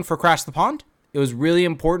anything for Crash the Pond. It was really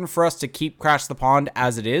important for us to keep Crash the Pond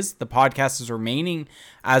as it is. The podcast is remaining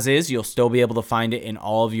as is. You'll still be able to find it in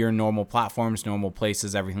all of your normal platforms, normal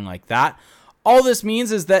places, everything like that. All this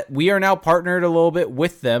means is that we are now partnered a little bit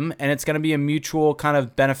with them, and it's going to be a mutual kind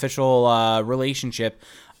of beneficial relationship.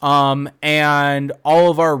 And all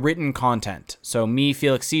of our written content, so me,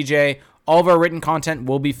 Felix, CJ, all of our written content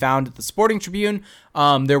will be found at the Sporting Tribune.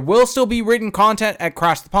 There will still be written content at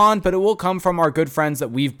Crash the Pond, but it will come from our good friends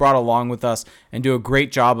that we've brought along with us and do a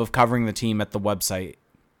great job of covering the team at the website.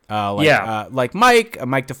 Like Mike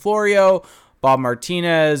DeFlorio, Bob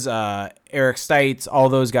Martinez, Eric Stites, all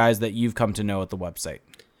those guys that you've come to know at the website.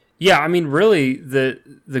 Yeah, I mean, really,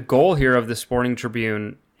 the goal here of the Sporting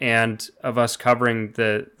Tribune and of us covering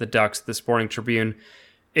the Ducks, the Sporting Tribune,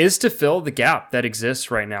 is to fill the gap that exists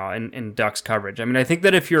right now in Ducks coverage. I mean, I think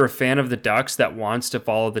that if you're a fan of the Ducks that wants to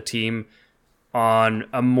follow the team on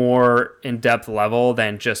a more in-depth level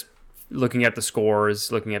than just looking at the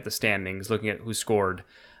scores, looking at the standings, looking at who scored,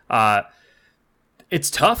 it's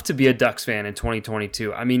tough to be a Ducks fan in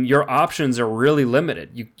 2022. I mean, your options are really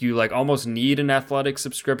limited. You like almost need an athletic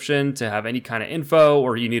subscription to have any kind of info,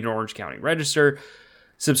 or you need an Orange County Register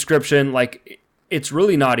subscription. Like, it's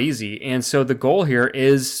really not easy. And so the goal here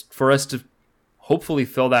is for us to hopefully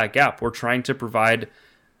fill that gap. We're trying to provide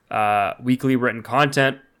weekly written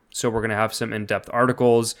content. So we're going to have some in-depth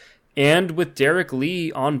articles. And with Derek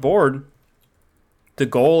Lee on board, the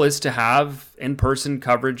goal is to have in-person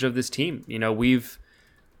coverage of this team. You know, we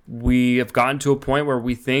have gotten to a point where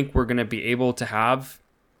we think we're going to be able to have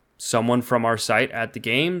someone from our site at the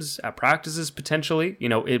games, at practices potentially. You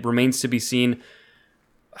know, it remains to be seen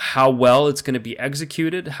how well it's going to be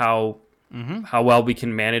executed, how well we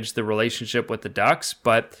can manage the relationship with the Ducks.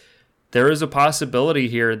 But there is a possibility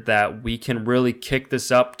here that we can really kick this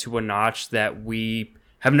up to a notch that we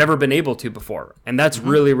have never been able to before. And that's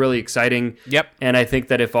really, really exciting. Yep. And I think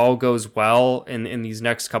that if all goes well in these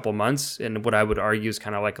next couple months, and what I would argue is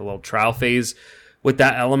kind of like a little trial phase with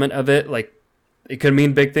that element of it, like, it could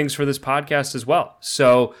mean big things for this podcast as well.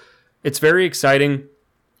 So it's very exciting.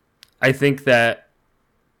 I think that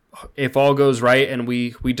if all goes right and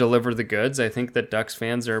we deliver the goods, I think that Ducks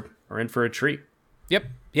fans are in for a treat. Yep.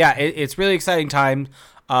 Yeah, it's really exciting time.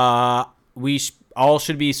 We all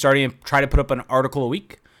should be starting to try to put up an article a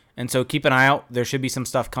week. And so keep an eye out. There should be some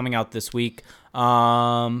stuff coming out this week.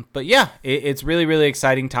 But yeah, it's really, really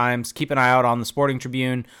exciting times. Keep an eye out on the Sporting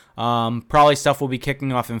Tribune. Probably stuff will be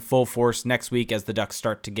kicking off in full force next week as the Ducks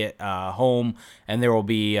start to get home. And there will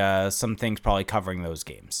be some things probably covering those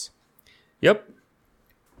games. Yep.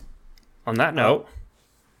 On that note,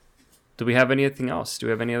 do we have anything else? Do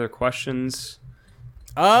we have any other questions?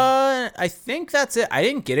 I think that's it. I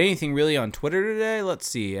didn't get anything really on Twitter today. Let's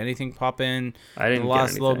see. Anything pop in the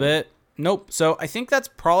last little bit? Nope. So I think that's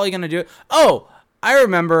probably going to do it. Oh, I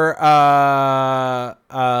remember what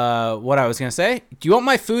I was going to say. Do you want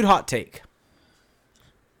my food hot take?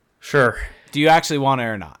 Sure. Do you actually want it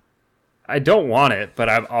or not? I don't want it, but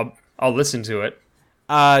I'll listen to it.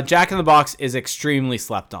 Jack in the Box is extremely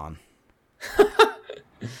slept on.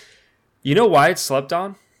 You know why it's slept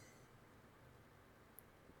on?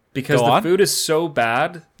 Because the food is so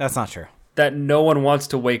bad. That's not true. That no one wants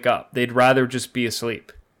to wake up. They'd rather just be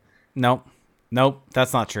asleep. Nope. Nope,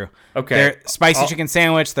 that's not true. Okay. Their spicy chicken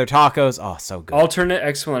sandwich, their tacos, oh, so good. Alternate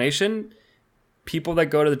explanation, people that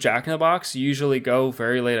go to the Jack in the Box usually go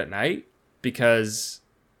very late at night because,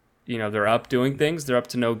 they're up doing things. They're up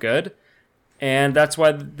to no good. And that's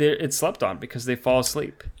why it's slept on, because they fall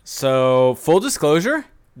asleep. So, full disclosure,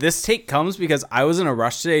 this take comes because I was in a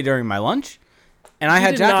rush today during my lunch, and I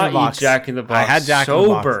had Jack in the Box. Jack in the Box. I had Jack in the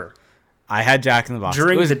Box. I had Jack in the Box.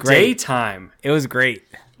 During the daytime. It was great.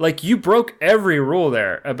 Like, you broke every rule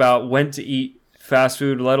there about when to eat fast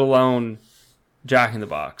food, let alone Jack in the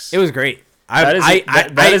Box. It was great. That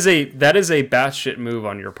is a batshit move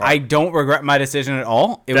on your part. I don't regret my decision at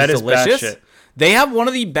all. It was delicious. Batshit. They have one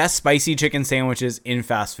of the best spicy chicken sandwiches in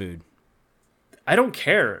fast food. I don't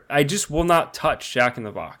care. I just will not touch Jack in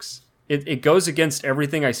the Box. It goes against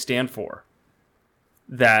everything I stand for.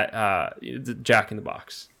 That Jack in the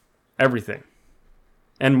Box. Everything.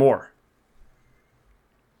 And more.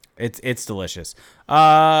 It's delicious.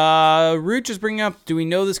 Root just bringing up, do we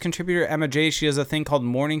know this contributor, Emma J? She has a thing called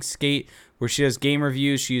Morning Skate where she does game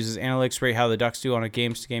reviews. She uses analytics to rate how the Ducks do on a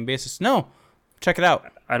games-to-game basis. No. Check it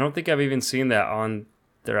out. I don't think I've even seen that on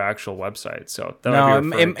their actual website. So that I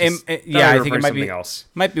think it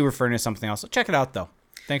might be referring to something else. So check it out, though.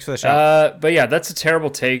 Thanks for the shout. But yeah, that's a terrible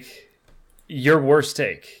take. Your worst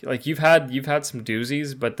take. Like, you've had some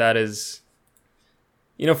doozies, but that is...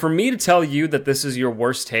 for me to tell you that this is your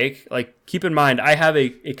worst take, like, keep in mind, I have a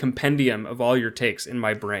compendium of all your takes in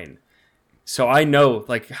my brain. So I know,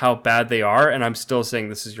 like, how bad they are, and I'm still saying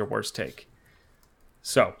this is your worst take.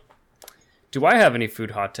 So, do I have any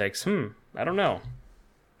food hot takes? I don't know.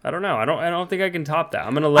 I don't think I can top that.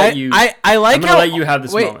 I'm going to let you... let you have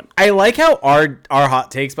this moment. I like how our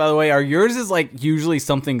hot takes, by the way, yours is, like, usually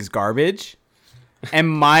something's garbage, and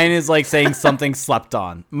mine is, like, saying something slept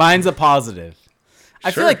on. Mine's a positive.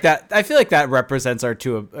 I feel like that represents our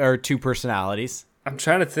two personalities. I'm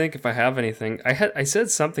trying to think if I have anything. I said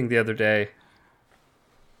something the other day.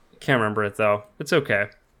 Can't remember it though. It's okay.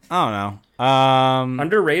 I don't know.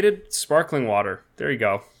 Underrated sparkling water. There you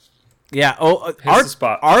go. Yeah. Oh,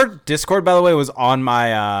 our Discord, by the way, was on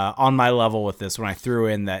my level with this when I threw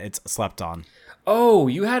in that it's slept on. Oh,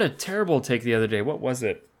 you had a terrible take the other day. What was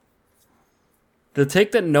it? The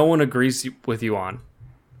take that no one agrees with you on.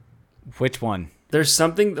 Which one? There's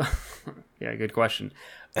something. Yeah, good question.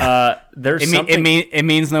 It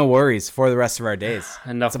means no worries for the rest of our days.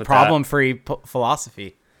 Enough. It's a problem-free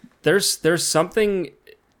philosophy. There's something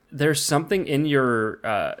in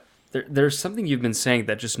your there's something you've been saying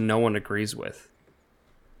that just no one agrees with.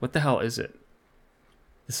 What the hell is it?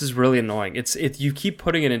 This is really annoying. You keep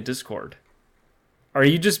putting it in Discord. Are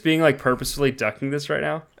you just being like purposefully ducking this right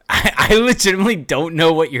now? I legitimately don't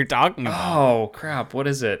know what you're talking about. Oh crap! What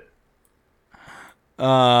is it?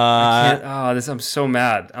 I'm so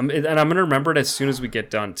mad. I'm gonna remember it as soon as we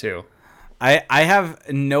get done too. I have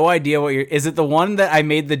no idea what is it the one that I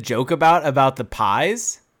made the joke about the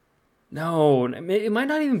pies? No, it might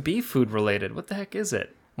not even be food related. What the heck is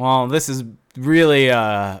it? Well, this is really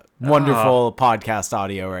wonderful podcast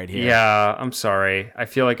audio right here. Yeah, I'm sorry. I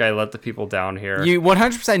feel like I let the people down here. You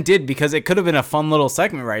 100% did, because it could have been a fun little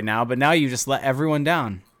segment right now, but now you just let everyone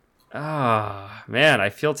down. Man, I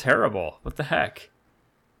feel terrible. What the heck?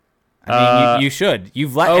 I mean, you should.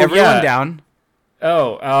 You've let everyone down.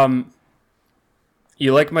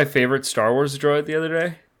 You like my favorite Star Wars droid the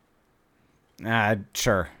other day?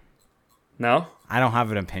 Sure. No? I don't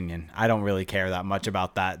have an opinion. I don't really care that much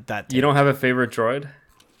about that. You don't have a favorite droid?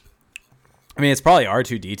 I mean, it's probably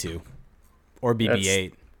R2-D2 or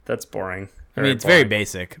BB-8. That's boring. It's very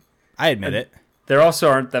basic. I admit it. There also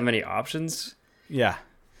aren't that many options. Yeah.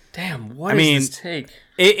 Damn, what is this take?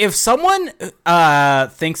 If someone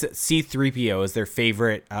thinks that C-3PO is their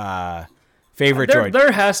favorite droid,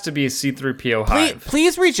 there has to be a C-3PO hive.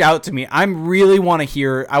 Please reach out to me. I really want to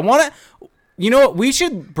hear. I want to. You know what? We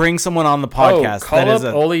should bring someone on the podcast. Call up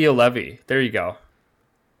Oli Ulevi. There you go.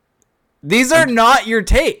 These are not your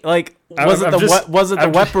take. Like, was it the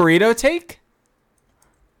wet burrito take?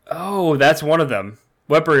 Oh, that's one of them.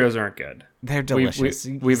 Wet burritos aren't good. They're delicious.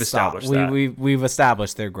 We've established that. We've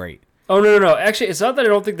established they're great. Oh, no. Actually, it's not that I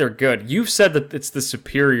don't think they're good. You've said that it's the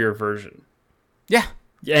superior version. Yeah.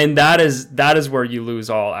 And that is where you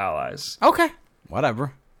lose all allies. Okay.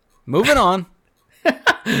 Whatever. Moving on.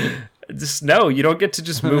 You don't get to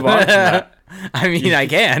just move on from that. I mean, I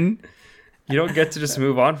can. You don't get to just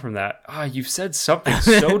move on from that. You've said something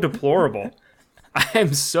so deplorable. I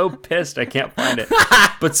am so pissed I can't find it.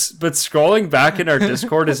 But scrolling back in our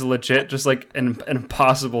Discord is legit just like an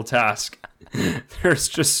impossible task. There's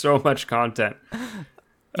just so much content.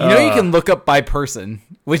 You know you can look up by person,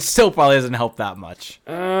 which still probably doesn't help that much.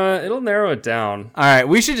 It'll narrow it down. All right,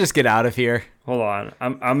 we should just get out of here. Hold on.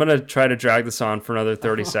 I'm gonna try to drag this on for another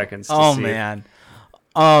 30 seconds. Oh man.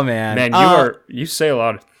 Oh man. Man, you say a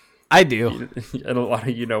lot. I do. A lot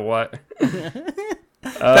of you know what.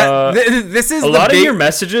 This is a lot of your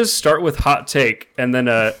messages start with hot take and then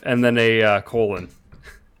a colon.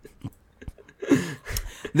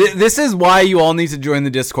 This is why you all need to join the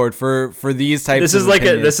Discord for these types.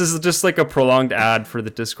 This is just like a prolonged ad for the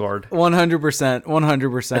Discord. 100%.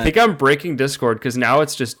 100%. I think I'm breaking Discord because now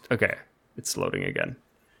it's just okay. It's loading again.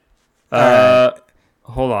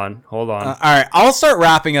 Hold on. All right, I'll start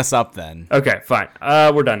wrapping us up then. Okay, fine.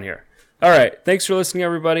 We're done here. All right. Thanks for listening,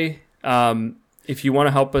 everybody. If you want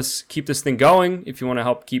to help us keep this thing going, if you want to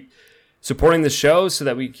help keep supporting the show so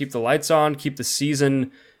that we keep the lights on, keep the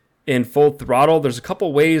season in full throttle, there's a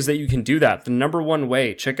couple ways that you can do that. The number one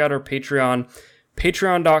way, check out our Patreon,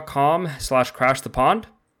 patreon.com/crashthepond,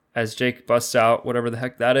 as Jake busts out whatever the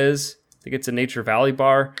heck that is. I think it's a Nature Valley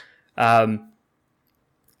bar.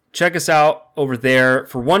 Check us out over there.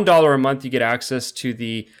 For $1 a month, you get access to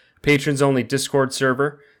the patrons-only Discord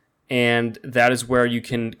server, and that is where you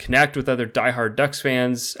can connect with other diehard Ducks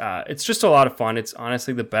fans. It's just a lot of fun. It's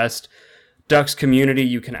honestly the best Ducks community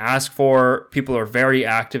you can ask for. People are very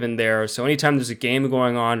active in there, so anytime there's a game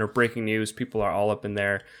going on or breaking news, people are all up in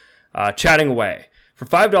there chatting away. For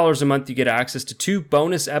 $5 a month, you get access to 2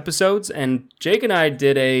 bonus episodes, and Jake and I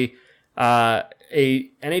did a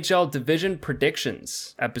NHL Division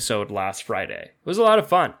predictions episode last Friday. It was a lot of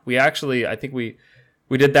fun. I think we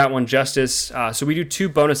did that one justice. So we do 2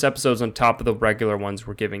 bonus episodes on top of the regular ones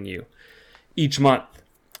we're giving you each month.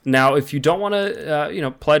 Now, if you don't want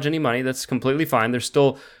to, pledge any money, that's completely fine. There's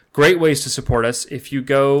still great ways to support us. If you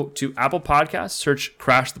go to Apple Podcasts, search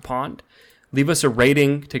Crash the Pond, leave us a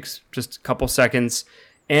rating, takes just a couple seconds,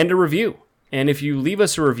 and a review. And if you leave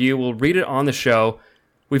us a review, we'll read it on the show.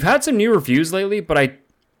 We've had some new reviews lately, but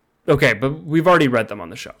we've already read them on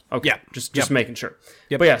the show. Okay, yeah, just making sure.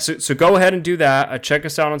 Yep. But yeah, so go ahead and do that. Check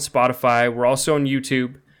us out on Spotify. We're also on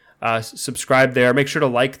YouTube. Subscribe there. Make sure to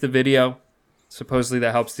like the video. Supposedly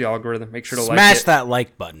that helps the algorithm. Make sure to smash that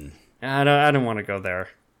like button. I don't want to go there.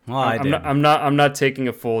 Well, I'm not taking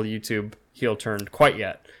a full YouTube heel turn quite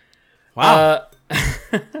yet. Wow.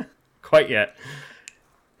 Quite yet.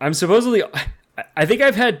 I'm supposedly. I think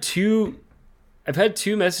I've had two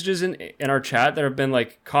messages in our chat that have been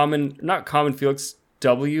like not common Felix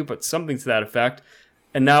W, but something to that effect,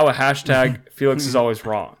 and now a hashtag Felix is always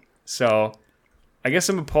wrong. So I guess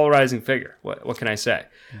I'm a polarizing figure. What can I say?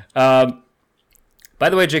 By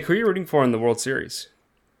the way, Jake, who are you rooting for in the World Series?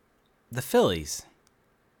 The Phillies.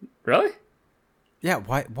 Really? Yeah.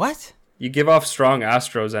 Why? What? You give off strong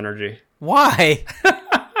Astros energy. Why?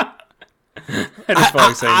 I just felt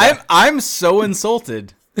like saying that. I'm so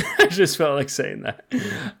insulted. I just felt like saying that.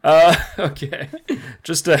 Okay,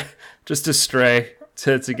 just a stray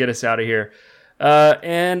to get us out of here.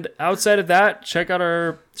 And outside of that, check out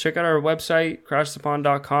our website,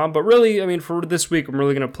 crashthepond.com. But really, I mean, for this week, I'm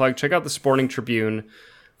really going to plug. Check out the Sporting Tribune.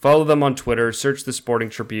 Follow them on Twitter. Search the Sporting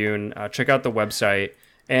Tribune. Check out the website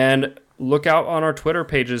and look out on our Twitter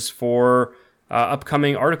pages for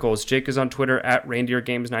upcoming articles. Jake is on Twitter at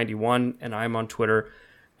ReindeerGames91, and I'm on Twitter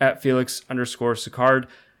at Felix_Sicard.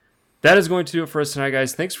 That is going to do it for us tonight,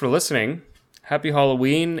 guys. Thanks for listening. Happy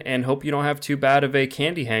Halloween, and hope you don't have too bad of a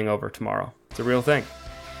candy hangover tomorrow. It's a real thing.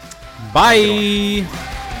 Bye.